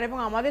দরকার, এবং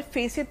আমাদের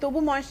ফেসে তবু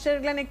ময়েশ্চার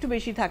গ্ল্যান্ড একটু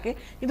বেশি থাকে,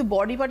 কিন্তু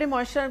বডি পার্টে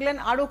ময়েশ্চার গ্ল্যান্ড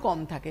আরো কম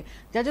থাকে,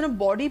 যার জন্য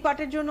বডি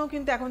পার্টের জন্য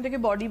কিন্তু এখন থেকে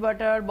বডি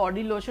বাটার,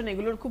 বডি লোশন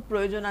এগুলোর খুব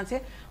প্রয়োজন আছে।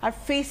 আর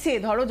ফেসে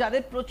ধরো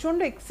যাদের প্রচন্ড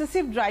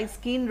এক্সেসিভ ড্রাই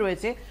স্কিন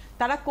রয়েছে,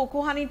 তারা কোকো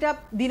হানিটা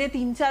দিনে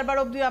 3-4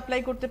 বার অবধি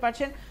অ্যাপ্লাই করতে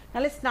পারছেন,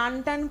 নাহলে স্নান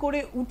টান করে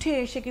উঠে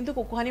এসে কিন্তু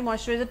কোকো হানি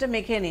ময়েশ্চারাইজারটা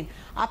মেখে নিন,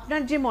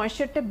 আপনার যে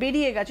ময়েশ্চারটা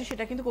বেরিয়ে গেছে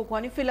সেটা কিন্তু কোকো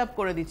হানি ফিল আপ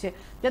করে দিচ্ছে।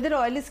 যাদের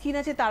অয়েলি স্কিন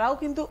আছে তারাও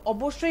কিন্তু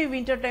অবশ্যই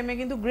উইন্টার টাইমে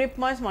কিন্তু গ্রেপ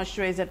ময়েস্ট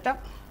ময়েশ্চারাইজারটা,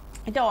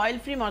 এটা অয়েল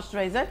ফ্রি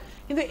ময়েশ্চারাইজার,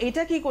 কিন্তু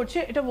এটা কি করছে,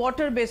 এটা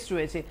ওয়াটার বেসড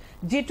রয়েছে,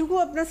 যেটুকু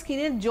আপনার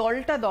স্কিনের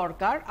জলটা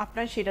দরকার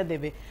আপনার সেটা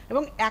দেবে।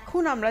 এবং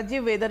এখন আমরা যে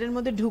ওয়েদারের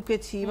মধ্যে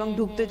ঢুকেছি এবং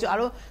ঢুকতে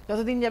আরো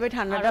যতদিন যাবে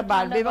ঠান্ডাটা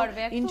বাড়বে, এবং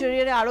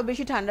ইন্টেরিয়রে আরো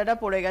বেশি ঠান্ডাটা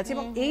পড়ে গেছে,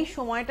 এবং এই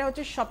সময়টা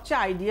হচ্ছে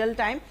সবচেয়ে আইডিয়াল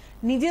টাইম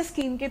নিজের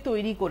স্কিনকে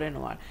তৈরি করে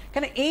নেওয়ার,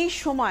 কারণ এই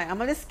সময়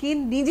আমাদের স্কিন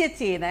নিজে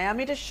চেয়ে নেয়। আমি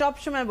এটা সব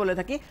সময় বলে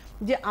থাকি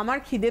যে আমার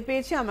খিদে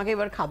পেয়েছে, আমাকে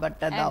এবার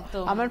খাবারটা দাও,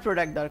 আমার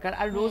প্রোডাক্ট দরকার।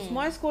 আর রোজ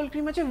ময়েস কোল্ড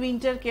ক্রিম হচ্ছে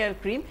উইন্টার কেয়ার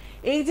ক্রিম।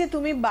 এই যে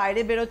তুমি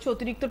বাইরে বেরোচ্ছ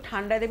অতিরিক্ত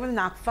ঠান্ডায়, দেখবেন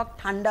নাক ফাক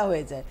ঠান্ডা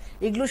হয়ে যায়,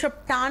 এগুলো সব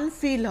টান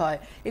ফিল হয়,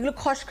 এগুলো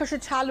খসখসে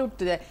ছাল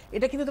উঠতে যায়,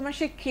 এটা কিন্তু তোমার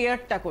সেই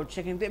কেয়ারটা করছে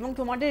কিন্তু, এবং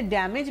তোমাদের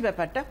ড্যামেজ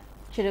ব্যাপারটা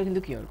সেটাও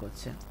কিন্তু কিওর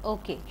করছে।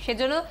 ওকে,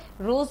 সেজন্য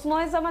রোজ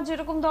ময়েস আমার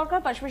যেরকম দরকার,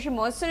 পাশাপাশি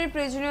ময়েশ্চারের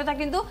প্রয়োজনীয়তা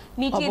কিন্তু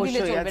মিটিয়ে দিলে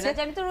চলবে না।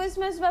 আমি তো রোজ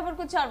ময়েস ব্যবহার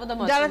করছি, আর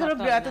বোধহয় যারা ধরো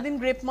এতদিন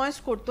গ্রেপ ময়েস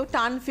করতো,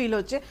 টান ফিল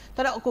হচ্ছে,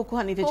 তারা কোকো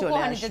হানিতে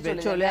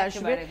চলে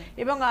আসবে।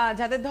 এবং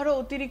যাদের ধরো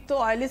অতিরিক্ত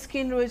অয়েলি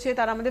স্কিন রয়েছে,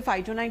 তারা আমাদের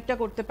ফাইটোনাইটটা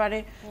করতে পারে।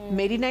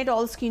 মেরিনাইট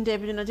অল স্কিন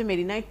টাইপের জন্য আছে,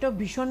 মেরিনাইটটাও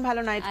ভীষণ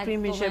ভালো নাইট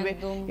ক্রিম হিসেবে,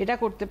 এটা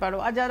করতে পারো।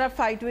 আর যারা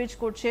ফাইটওয়েজ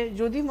করছে,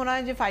 যদি মনে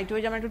হয় যে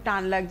ফাইটওয়েজ আমার একটু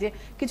টান লাগছে,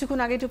 কিছুক্ষণ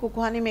আগে একটু কোকো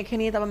হানি মেখে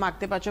নিয়ে তারপর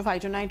মাখতে পারছো,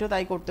 ফাইটোনাইটও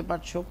তাই করতে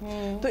পারছো।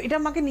 তো এটা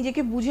আমাকে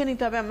নিজেকে বুঝে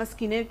নিতে হবে, আমার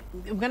স্কিনের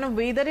কেন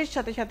ওয়েদারের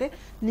সাথে সাথে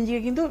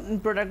নিজেকে কিন্তু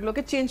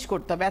প্রোডাক্টগুলোকে চেঞ্জ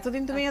করতে হবে।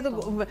 এতদিন তুমি হয়তো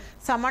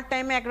সামার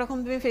টাইমে একরকম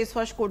তুমি ফেস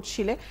ওয়াশ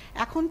করছিলে,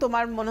 এখন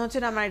তোমার মনে হচ্ছে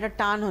না আমার এটা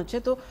টান হচ্ছে।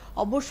 তো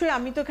অবশ্যই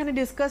আমি তো এখানে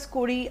ডিসকাস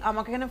করি,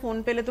 আমাকে এখানে ফোন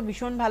পেলে তো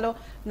ভীষণ ভালো,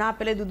 না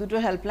পেলে দুটো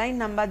হেল্পলাইন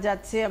নাম্বার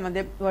যাচ্ছে,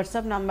 আমাদের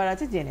হোয়াটসঅ্যাপ নাম্বার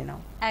আছে, জেনে নাও।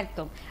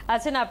 একদম।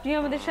 আচ্ছা, আপনিও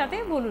আমাদের সাথে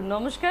বলুন।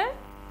 নমস্কার।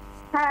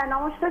 হ্যাঁ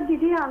নমস্কার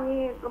দিদি, আমি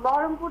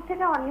বহরমপুর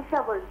থেকে অন্বেষা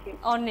বলছি।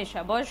 অন্বেষা,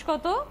 বয়স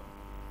কত?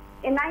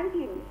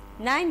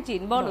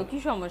 19। বলো কি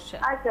সমস্যা?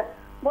 আচ্ছা,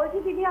 বলছি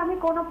দিদি, আমি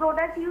কোন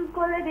প্রোডাক্ট ইউজ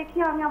করলে দেখি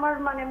আমি আমার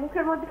মানে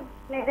মুখের মধ্যে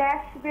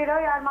র্যাশ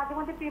বেরোয়, আর মাঝে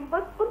মধ্যে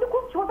পিম্পলস, কিন্তু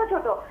খুব ছোট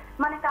ছোট,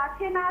 মানে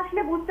কাছে না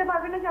আসলে বুঝতে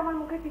পারবে না যে আমার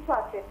মুখে কিছু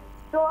আছে।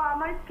 তো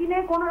আমার স্কিনে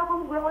কোনো রকম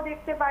গ্লো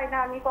দেখতে পাই না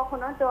আমি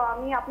কখনো। তো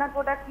আমি আপনার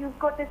প্রোডাক্ট ইউজ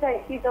করতে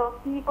চাইছি, তো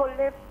কি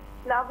করলে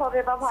লাভ হবে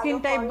বা ভালো? স্কিন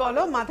টাইপ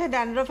বলো, মাথায়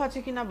ড্যান্ড্রফ আছে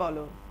কিনা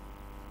বলো।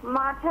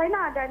 মাথায়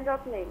না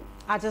ড্যান্ড্রফ নেই।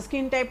 আচ্ছা,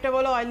 স্কিন টাইপটা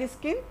বলো। অয়েলি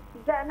স্কিন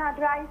না,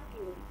 ড্রাই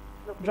স্কিন।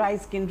 ড্রাই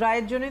স্কিন,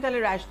 ড্রাইয়ের জন্যই তাহলে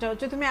র্যাশটা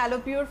হচ্ছে। তুমি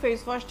অ্যালোপিওর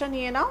ফেস ওয়াশটা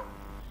নিয়ে নাও।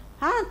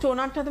 হ্যাঁ,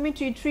 টোনারটা তুমি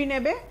টি3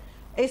 নেবে,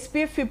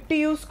 SPF 50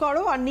 ইউজ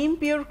করো, আর নিম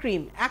পিওর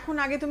ক্রিম এখন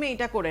আগে তুমি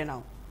এটা করে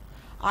নাও।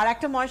 আর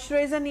একটা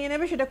ময়শ্চারাইজার নিয়ে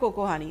নেবে, সেটা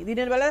কোকো হানি।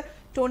 দিনের বেলা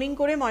টোনিং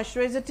করে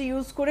ময়শ্চারাইজারটা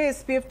ইউজ করে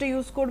SPFটা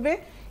ইউজ করবে।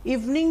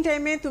 ইভিনিং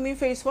টাইমে তুমি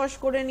ফেস ওয়াশ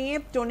করে নিয়ে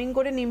টোনিং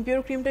করে নিম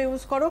পিওর ক্রিমটা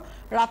ইউজ করো।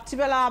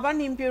 রাত্রিবেলা আবার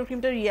নিম পিওর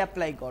ক্রিমটা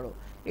রিঅ্যাপ্লাই করো।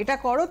 এটা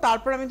করো,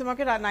 তারপর আমি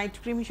তোমাকে নাইট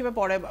ক্রিম হিসেবে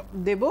পরে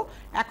দেবো।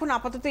 এখন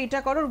আপাতত এটা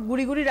করো,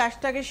 গুড়ি গুড়ি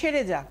র্যাশটাকে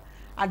সেরে যাক,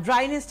 আর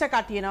ড্রাইনেসটা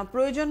কাটিয়ে নাও।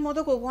 প্রয়োজন মতো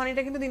কোকো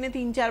হানিটা কিন্তু দিনে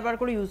 3-4 বার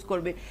করে ইউজ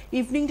করবে।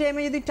 ইভিনিং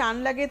টাইমে যদি টান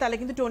লাগে, তাহলে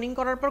কিন্তু টোনিং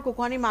করার পর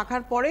কোকো হানি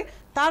মাখার পরে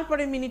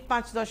তারপরে মিনিট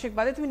 5-10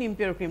 বাদে তুমি নিম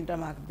পিওর ক্রিমটা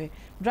মাখবে।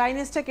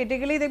 ড্রাইনেসটা কেটে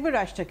গেলেই দেখবে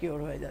র্যাশটা কিওর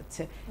হয়ে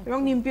যাচ্ছে। এবং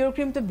নিম পিওর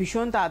ক্রিম তো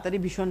ভীষণ তাড়াতাড়ি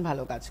ভীষণ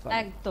ভালো কাজ করে।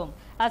 একদম।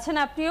 আচ্ছা,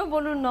 আপনিও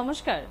বলুন।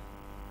 নমস্কার।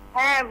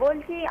 হ্যাঁ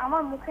বলছি,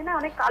 আমার মুখে না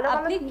অনেক কালো কালো।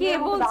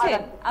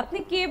 আপনি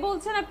কে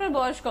বলছেন? আপনার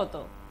বয়স কত?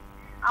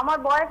 আমার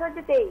বয়স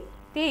হচ্ছে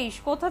 23।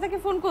 কোথা থেকে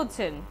ফোন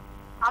করছেন?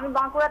 আমি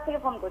বাঁকুড়া থেকে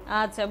ফোন করছি।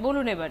 আচ্ছা,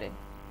 বলুন এবারে।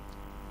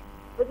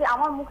 বলছি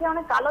আমার মুখে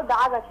অনেক কালো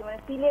দাগ আছে, মানে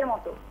তিলের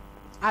মতো।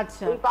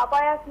 আচ্ছা, ওই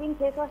papaya clean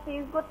face wash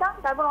use করতাম,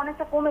 তারপর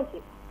অনেকটা কমেছে।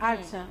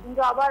 আচ্ছা,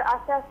 কিন্তু আবার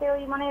আস্তে আস্তে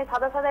ওই মানে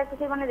সাদা সাদা একটু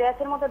সেই মানে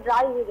র্যাশের মতো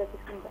ড্রাই হয়ে যাচ্ছে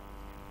স্কিনটা।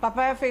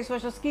 Papaya face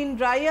wash, skin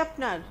dry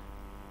আপনার?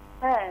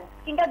 হ্যাঁ,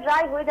 স্কিনটা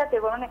ড্রাই হয়ে যাচ্ছে,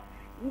 মানে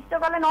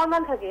গ্রীষ্মকালে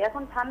নরমাল থাকে,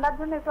 এখন ঠান্ডার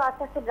জন্য একটু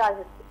আস্তে আস্তে ড্রাই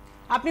হচ্ছে।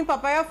 আপনি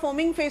পাপায়া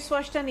ফোমিং ফেস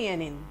ওয়াশটা নিয়ে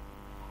নিন।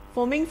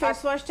 ফোমিং ফেস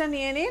ওয়াশটা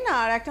নিয়ে নিন,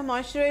 আর একটা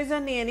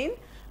ময়শ্চারাইজার নিয়ে নিন।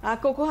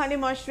 কোকো হানি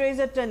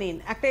ময়শ্চারাইজারটা নিন,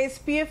 একটা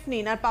SPF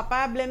নিন, আর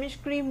পাপায়া ব্লেমিশ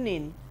ক্রিম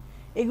নিন।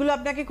 এগুলো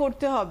আপনাকে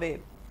করতে হবে।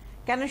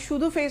 কেন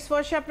শুধু ফেস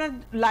ওয়াশে আপনার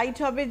লাইট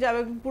হবে,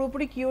 যাবে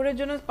পুরোপুরি কিওরের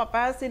জন্য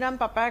পাপায়া সিরাম,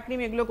 পাপায়া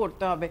ক্রিম এগুলো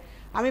করতে হবে।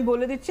 আমি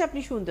বলে দিচ্ছি,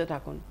 আপনি শুনতে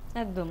থাকুন।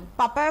 একদম।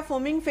 পাপায়া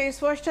ফোমিং ফেস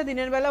ওয়াশটা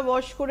দিনের বেলা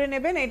ওয়াশ করে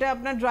নেবেন, এটা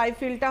আপনার ড্রাই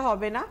ফিলটা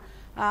হবে না।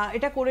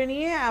 এটা করে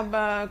নিয়ে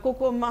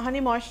কোকো হানি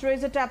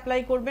ময়শ্চারাইজারটা অ্যাপ্লাই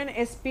করবেন।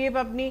 SPF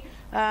আপনি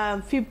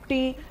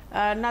 50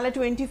 নালে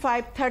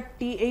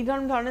 25-30 এই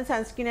ধরনের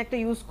সানস্ক্রিন একটা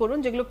ইউজ করুন,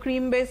 যেগুলো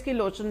ক্রিম বেস কি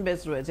লোশন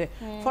বেস রয়েছে।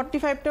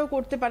 45টাও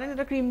করতে পারেন,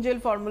 এটা ক্রিম জেল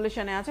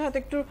ফর্মুলেশনে আছে, হয়তো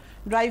একটু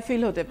ড্রাই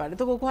ফিল হতে পারে।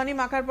 তো কোকো হানি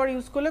মাখার পর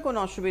ইউজ করলে কোনো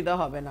অসুবিধা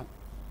হবে না,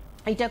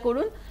 এটা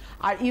করুন।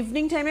 আর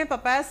ইভিনিং টাইমে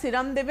পাপায়া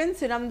সিরাম দেবেন,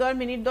 সিরাম দেওয়ার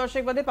মিনিট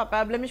 10 বাদে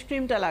পাপায়া ব্লেমিশ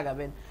ক্রিমটা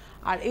লাগাবেন।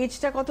 আর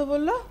এজটা কত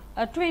বললো?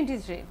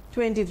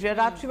 23।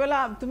 রাত্রিবেলা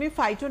তুমি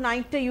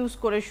ফাইটোনাইটটা ইউজ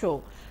করে শো,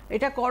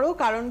 এটা করো।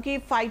 কারণ কি,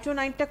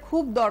 ফাইটোনাইটটা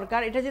খুব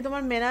দরকার, এটা যে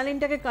তোমার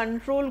মেলানিনটাকে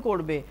কন্ট্রোল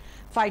করবে।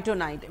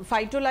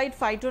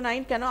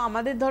 ফাইটোনাইট কেন,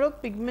 আমাদের ধরো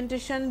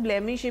পিগমেন্টেশন,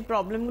 ব্লেমিশ, এই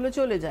প্রবলেমগুলো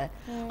চলে যায়,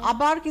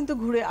 আবার কিন্তু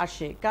ঘুরে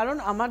আসে। কারণ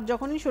আমার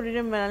যখনই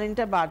শরীরে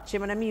মেলানিনটা বাড়ছে,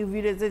 মানে আমি ইউভি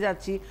রেজে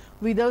যাচ্ছি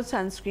উইদাউট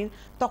সানস্ক্রিন,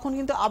 তখন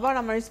কিন্তু আবার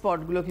আমার এই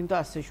স্পটগুলো কিন্তু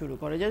আসতে শুরু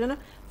করে। যার জন্য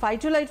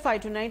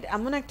ফাইটোনাইট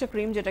এমন একটা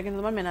ক্রিম যেটা কিন্তু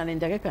তোমার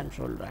মেলানিনটাকে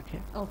কন্ট্রোল রাখে।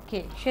 ওকে,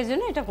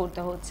 সেজন্য এটা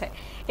করতে হচ্ছে।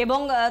 এবং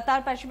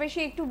তার পাশাপাশি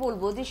একটু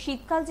বলবো যে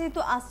শীতকাল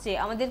যেহেতু আসছে,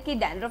 আমাদের কি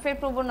ড্যান্ড্রফের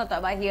প্রবণতা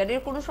বা হেয়ারের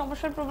কোনো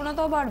সমস্যার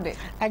প্রবণতাও বাড়বে?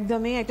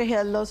 একদমই, একটা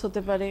হেয়ার লস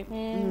হতে পারে,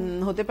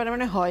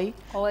 মানে হয়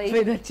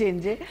ওয়েদার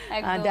চেঞ্জে।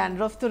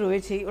 ড্যান্ড্রফ তো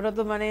রয়েছেই, ওটা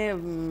তো মানে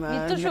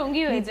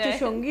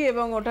নিত্যসঙ্গী,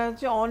 এবং ওটা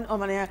হচ্ছে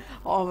মানে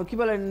কি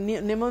বলে,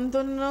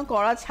 নেমন্তন্ন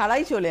করা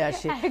ছাড়াই চলে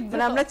আসে।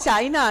 মানে আমরা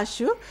চাই না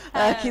আসুক,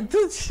 কিন্তু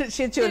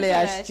সে চলে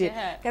আসছে।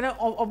 কেন,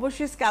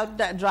 অবশ্যই স্ক্যাল্প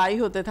ড্রাই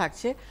হতে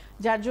থাকছে।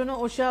 যার জন্য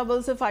ওশা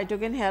হার্বালস এর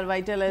ফাইটোকেন হেয়ার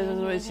ভাইটালাইজার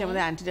রয়েছে,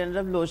 আমাদের অ্যান্টি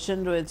ড্যান্ড্রাফ লোশন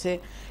রয়েছে,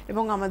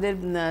 এবং আমাদের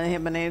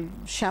মানে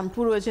শ্যাম্পু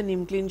রয়েছে,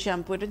 নিম ক্লিন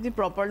শ্যাম্পু। এটা যদি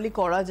প্রপারলি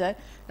করা যায়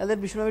তাদের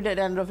ভীষণভাবে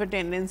ড্যান্ড্রাফের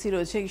টেন্ডেন্সি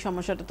রয়েছে, এই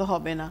সমস্যাটা তো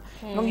হবে না।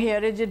 এবং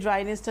হেয়ারের যে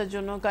ড্রাইনেসটার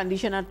জন্য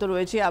কন্ডিশনার তো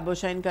রয়েছে,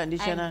 অ্যাবোশাইন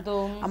কন্ডিশনার,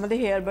 আমাদের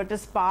হেয়ার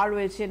বাটার স্পা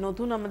রয়েছে,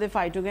 নতুন আমাদের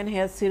ফাইটোকেন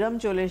হেয়ার সিরাম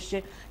চলে এসছে,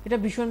 এটা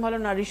ভীষণ ভালো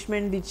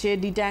নারিশমেন্ট দিচ্ছে,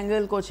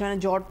 ডিট্যাঙ্গেল করছে, মানে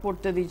জট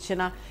পড়তে দিচ্ছে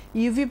না,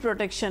 ইউভি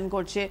প্রোটেকশন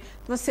করছে,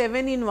 তোমার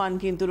 7-in-1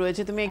 কিন্তু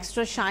রয়েছে, তুমি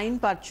এক্সট্রা শাইন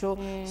পাচ্ছ,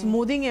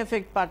 স্মুদিং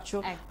এফেক্ট পাচ্ছ,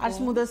 আর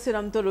স্মুদার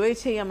সিরাম তো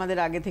রয়েছেই, আমাদের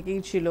আগে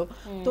থেকেই ছিল।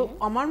 তো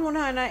আমার মনে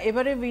হয় না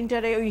এবারে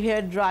উইন্টারে ওই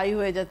হেয়ার ড্রাই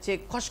হয়ে যাচ্ছে,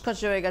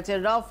 খসখসে হয়ে গেছে,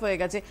 রাফ হয়ে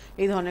গেছে,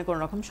 এই ধরনের কোনো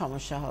রকম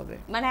সমস্যা হবে।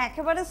 মানে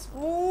একেবারে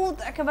স্মুথ,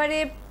 একেবারে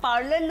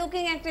পার্লার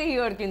লুকিং একটা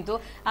হেয়ার কিন্তু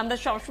আমরা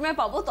সবসময়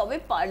পাবো, তবে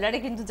পার্লারে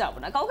কিন্তু যাবো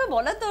না, কাউকে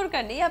বলার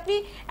দরকার নেই। আপনি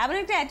এমন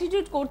একটা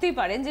অ্যাটিটিউড করতেই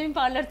পারেন যে আমি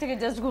পার্লার থেকে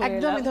জাস্ট ঘুরে এলাম।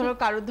 একদমই, ধরো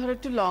কারোর ধরো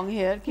একটু লং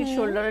হেয়ার, কি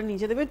শোল্ডারের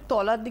নিচে দেবে,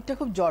 তলার দিকটা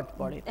খুব জট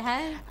পড়ে,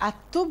 হ্যাঁ,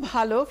 এত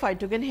ভালো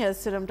ফাইটোকেন হেয়ার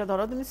সিরামটা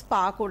ধরো তুমি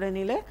স্পা করে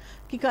নিলে,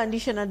 কি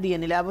কন্ডিশনার দিয়ে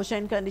নিলে,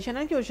 অ্যাবোশাইন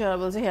কন্ডিশনার কি ওশা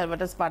হার্বালস হেয়ার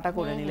বাটার স্পাটা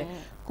করে নিলে,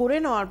 করে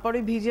নেওয়ার পরে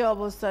ভিজে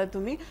অবস্থায়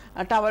তুমি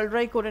টাওয়াল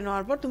ড্রাই করে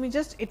নেওয়ার পর তুমি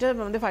জাস্ট এটা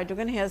আমাদের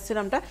ফাইটোকেন হেয়ার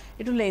সিরামটা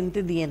একটু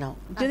লেন্থে দিয়ে নাও।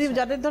 যদি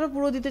যাদের ধরো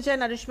পুরো দিতে চায়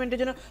নারিশমেন্টের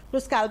জন্য, পুরো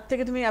স্ক্যাল্প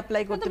থেকে তুমি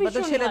অ্যাপ্লাই করতে পারো,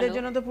 ছেলেদের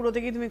জন্য তো পুরো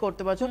থেকেই তুমি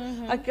করতে পারছো।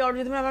 আর কেউ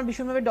যদি তুমি আমার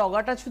ভীষণভাবে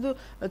ডগাটা, শুধু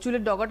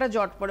চুলের ডগাটা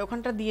জট পড়ে,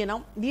 ওখানটা দিয়ে নাও,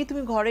 দিয়ে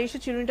তুমি ঘরে এসে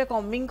চিরুনিটা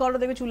কম্বিং করো,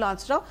 দেখবে চুল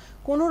আঁচড়াও,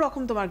 কোনো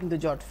রকম তোমার কিন্তু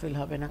জট ফিল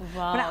হবে না।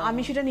 মানে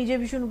আমি সেটা নিজে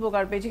ভীষণ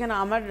উপকার পেয়েছি, কারণ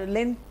আমার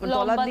লেন্থ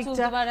তলার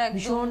দিকটা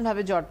ভীষণ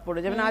ভাবে জট পড়ে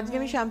যাবে। আজকে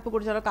আমি শ্যাম্পু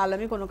করেছি, কাল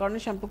আমি কোনো কারণে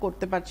শ্যাম্পু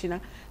করতে পারছি না,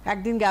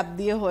 একদিন গ্যাপ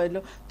দিয়ে হলো,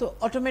 তো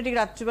অটোমেটিক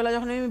রাত্রিবেলা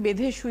যখন আমি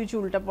বেঁধে শুই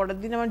চুলটা, পরের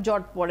দিন আমার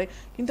জট পড়ে।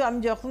 কিন্তু আমি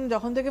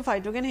যখন থেকে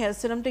ফাইটোকেন হেয়ার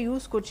সিরামটা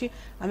ইউজ করছি,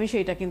 আমি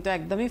সেইটা কিন্তু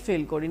একদমই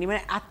ফেল করিনি।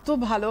 মানে এত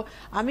ভালো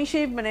আমি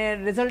সেই মানে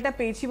রেজাল্টটা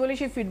পেয়েছি বলে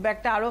সেই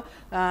ফিডব্যাকটা আরো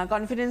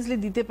কনফিডেন্সলি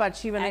দিতে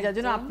পারছি। মানে যার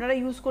জন্য আপনারা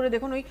ইউজ করে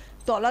দেখুন, ওই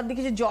তলার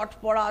দিকে যে জট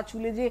পড়া,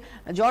 চুলে যে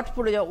জট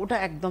পড়ে যাওয়া, ওটা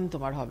একদম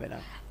তোমার হবে না।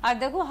 আর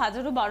দেখো,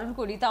 হাজারো বারণ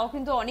করি, তাও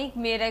কিন্তু অনেক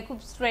মেয়েরাই খুব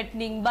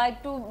স্ট্রেটনিং বা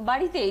একটু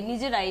বাড়িতেই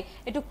নিজেরাই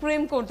একটু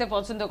ক্রিম করতে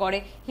পছন্দ করে।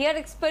 হেয়ার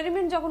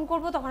এক্সপেরিমেন্ট যখন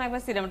করবো তখন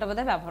একবার সিরামটা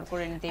বোধহয় ব্যবহার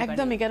করে নিতে পারি।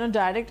 একদমই, কেন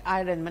ডাইরেক্ট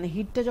আয়রন, মানে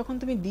হিটটা যখন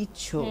তুমি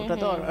দিচ্ছ, ওটা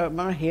তো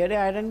আমার হেয়ারে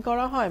আয়রন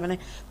করা হয়, মানে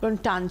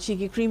টানছি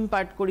কি, ক্রিম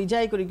পাট করি,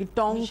 যাই করি কি,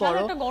 টং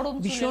করো,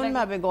 ভীষণ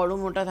ভাবে গরম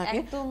ওটা থাকে,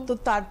 তো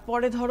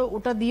তারপরে ধরো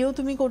ওটা দিয়েও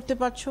তুমি করতে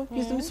পারছো,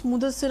 তুমি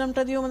স্মুদার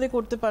সিরামটা দিয়েও আমাদের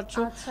করতে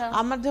পারছো।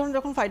 আমার ধরুন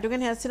যখন ফাইটোকেন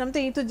হেয়ার সিরামটা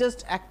এই তো জাস্ট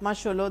 1 মাস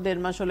হলো, 1.5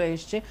 মাস হলো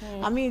এসছে,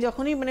 আমি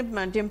যখনই মানে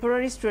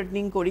টেম্পোরারি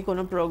স্ট্রেটনিং করি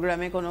কোনো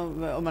প্রোগ্রামে, কোনো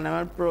মানে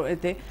আমার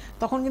এতে,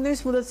 তখন কিন্তু আমি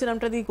স্মুদার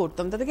সিরামটা দিয়ে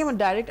করতাম, তাতে কি আমার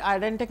ডাইরেক্ট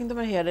আয়রনটা কিন্তু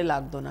আমার হেয়ারে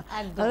লাগতো না,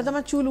 তাহলে তো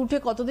আমার চুল উঠে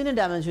কতদিনে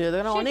ড্যামেজ হয়ে যেত,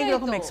 কারণ অনেক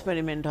রকম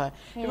এক্সপেরিমেন্ট হয়।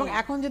 এবং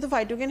এখন যেহেতু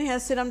ফাইটোকেন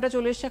হেয়ার সিরামটা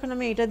চলে এসছে, এখন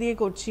আমি এটা দিয়ে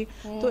করছি,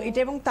 তো এটা,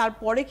 এবং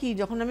তারপরে কি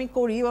যখন আমি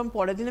করি, এবং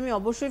পরের দিন আমি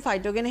অবশ্যই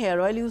ফাইটোকেন হেয়ার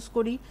অয়েল ইউজ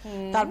করি,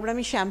 তারপরে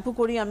আমি শ্যাম্পু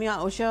করি, আমি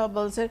ওশা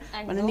হার্বালস এর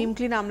মানে নিম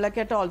ক্লিন আমলাকে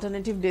একটা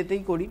অল্টারনেটিভ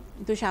ডেতেই করি,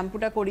 তো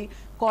শ্যাম্পুটা করি,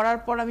 করার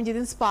পর আমি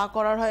যেদিন স্পা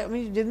করার হয়, আমি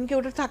যেদিনকে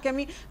ওটা থাকে,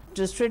 আমি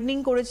স্ট্রেটনিং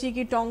করেছি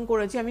কি টং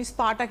করেছি, আমি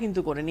স্পাটা কিন্তু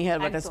করে নি,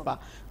 হেয়ার বাটার স্পা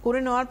করে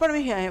নেওয়ার পর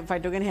আমি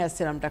ফাইটোকেন হেয়ার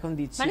সিরামটা এখন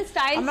দিচ্ছি।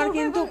 আমার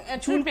কিন্তু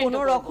চুল কোনো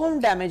রকম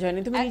ড্যামেজ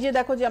হয়নি, তুমি নিজে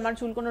দেখো যে আমার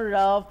চুল কোনো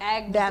রাফ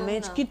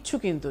ড্যামেজ কিচ্ছু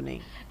কিন্তু নেই।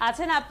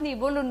 আছেন আপনি,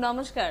 বলুন।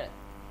 নমস্কার।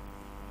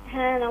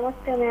 হ্যাঁ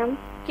নমস্কার ম্যাম।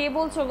 কে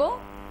বলছো গো?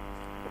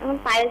 আমি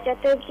পায়েল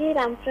চ্যাটার্জি,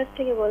 রামপুরহাট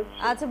থেকে বলছি।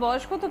 আচ্ছা,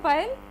 বয়স কত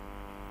পায়েল?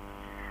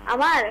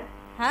 আমার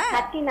হ্যাঁ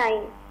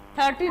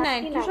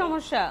 39। কি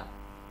সমস্যা?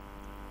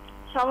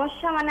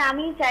 সমস্যা মানে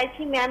আমি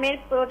চাইছি ম্যামের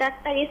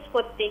প্রোডাক্টটা ইউজ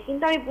করতে,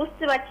 কিন্তু আমি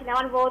বুঝতে পারছি না,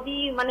 আমার বডি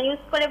মানে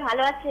ইউজ করে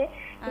ভালো আছে,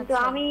 কিন্তু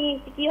আমি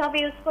কিভাবে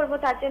ইউজ করব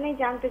তার জন্যই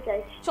জানতে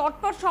চাইছি।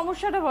 চটপট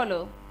সমস্যাটা বলো।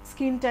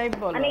 স্কিন টাইপ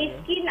বলো। মানে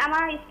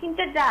আমার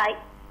স্কিনটা ড্রাই,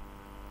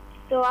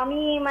 তো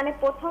আমি মানে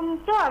প্রথম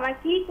তো আমার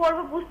কি করব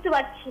বুঝতে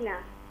পারছি না।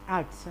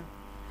 আচ্ছা,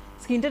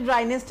 স্কিনটা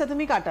ড্রাইনেসটা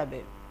তুমি কাটাবে,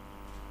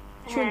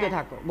 শুনতে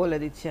থাকো, বলে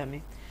দিচ্ছি আমি।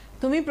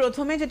 তুমি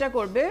প্রথমে যেটা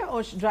করবে,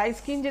 ড্রাই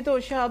স্কিন যেহেতু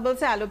ওশা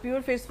হার্বালস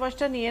অ্যালোপিওর ফেস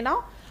ওয়াশটা নিয়ে নাও,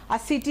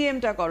 আর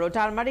সিটিএমটা করো,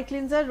 টার্মারিক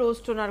ক্লিনজার, রোজ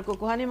টোনার,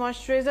 কোকোহানি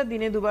ময়শ্চারাইজার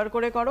দিনে 2 বার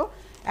করে করো,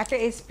 একটা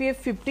SPF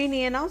 50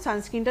 নিয়ে নাও,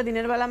 সানস্ক্রিনটা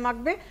দিনের বেলা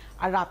মাখবে,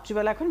 আর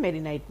রাত্রিবেলা এখন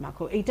মেরিনাইট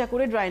মাখো, এইটা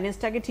করে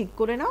ড্রাইনেসটাকে ঠিক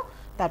করে নাও,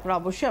 তারপর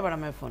অবশ্যই আবার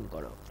আমায় ফোন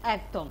করো।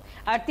 একদম।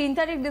 আর 3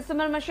 তারিখ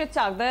ডিসেম্বর মাসে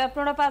চাকদায়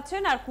আপনারা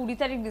পাচ্ছেন, আর 20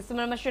 তারিখ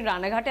ডিসেম্বর মাসে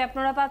রানাঘাটে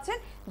আপনারা পাচ্ছেন।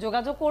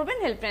 যোগাযোগ করবেন,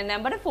 হেল্পলাইন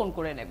নাম্বারে ফোন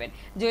করে নেবেন।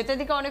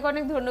 জয়িতাদিকে অনেক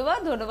অনেক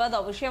ধন্যবাদ।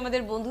 অবশ্যই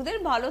আমাদের বন্ধুদের।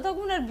 ভালো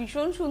থাকুন আর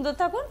ভীষণ সুন্দর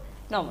থাকুন।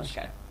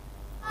 নমস্কার।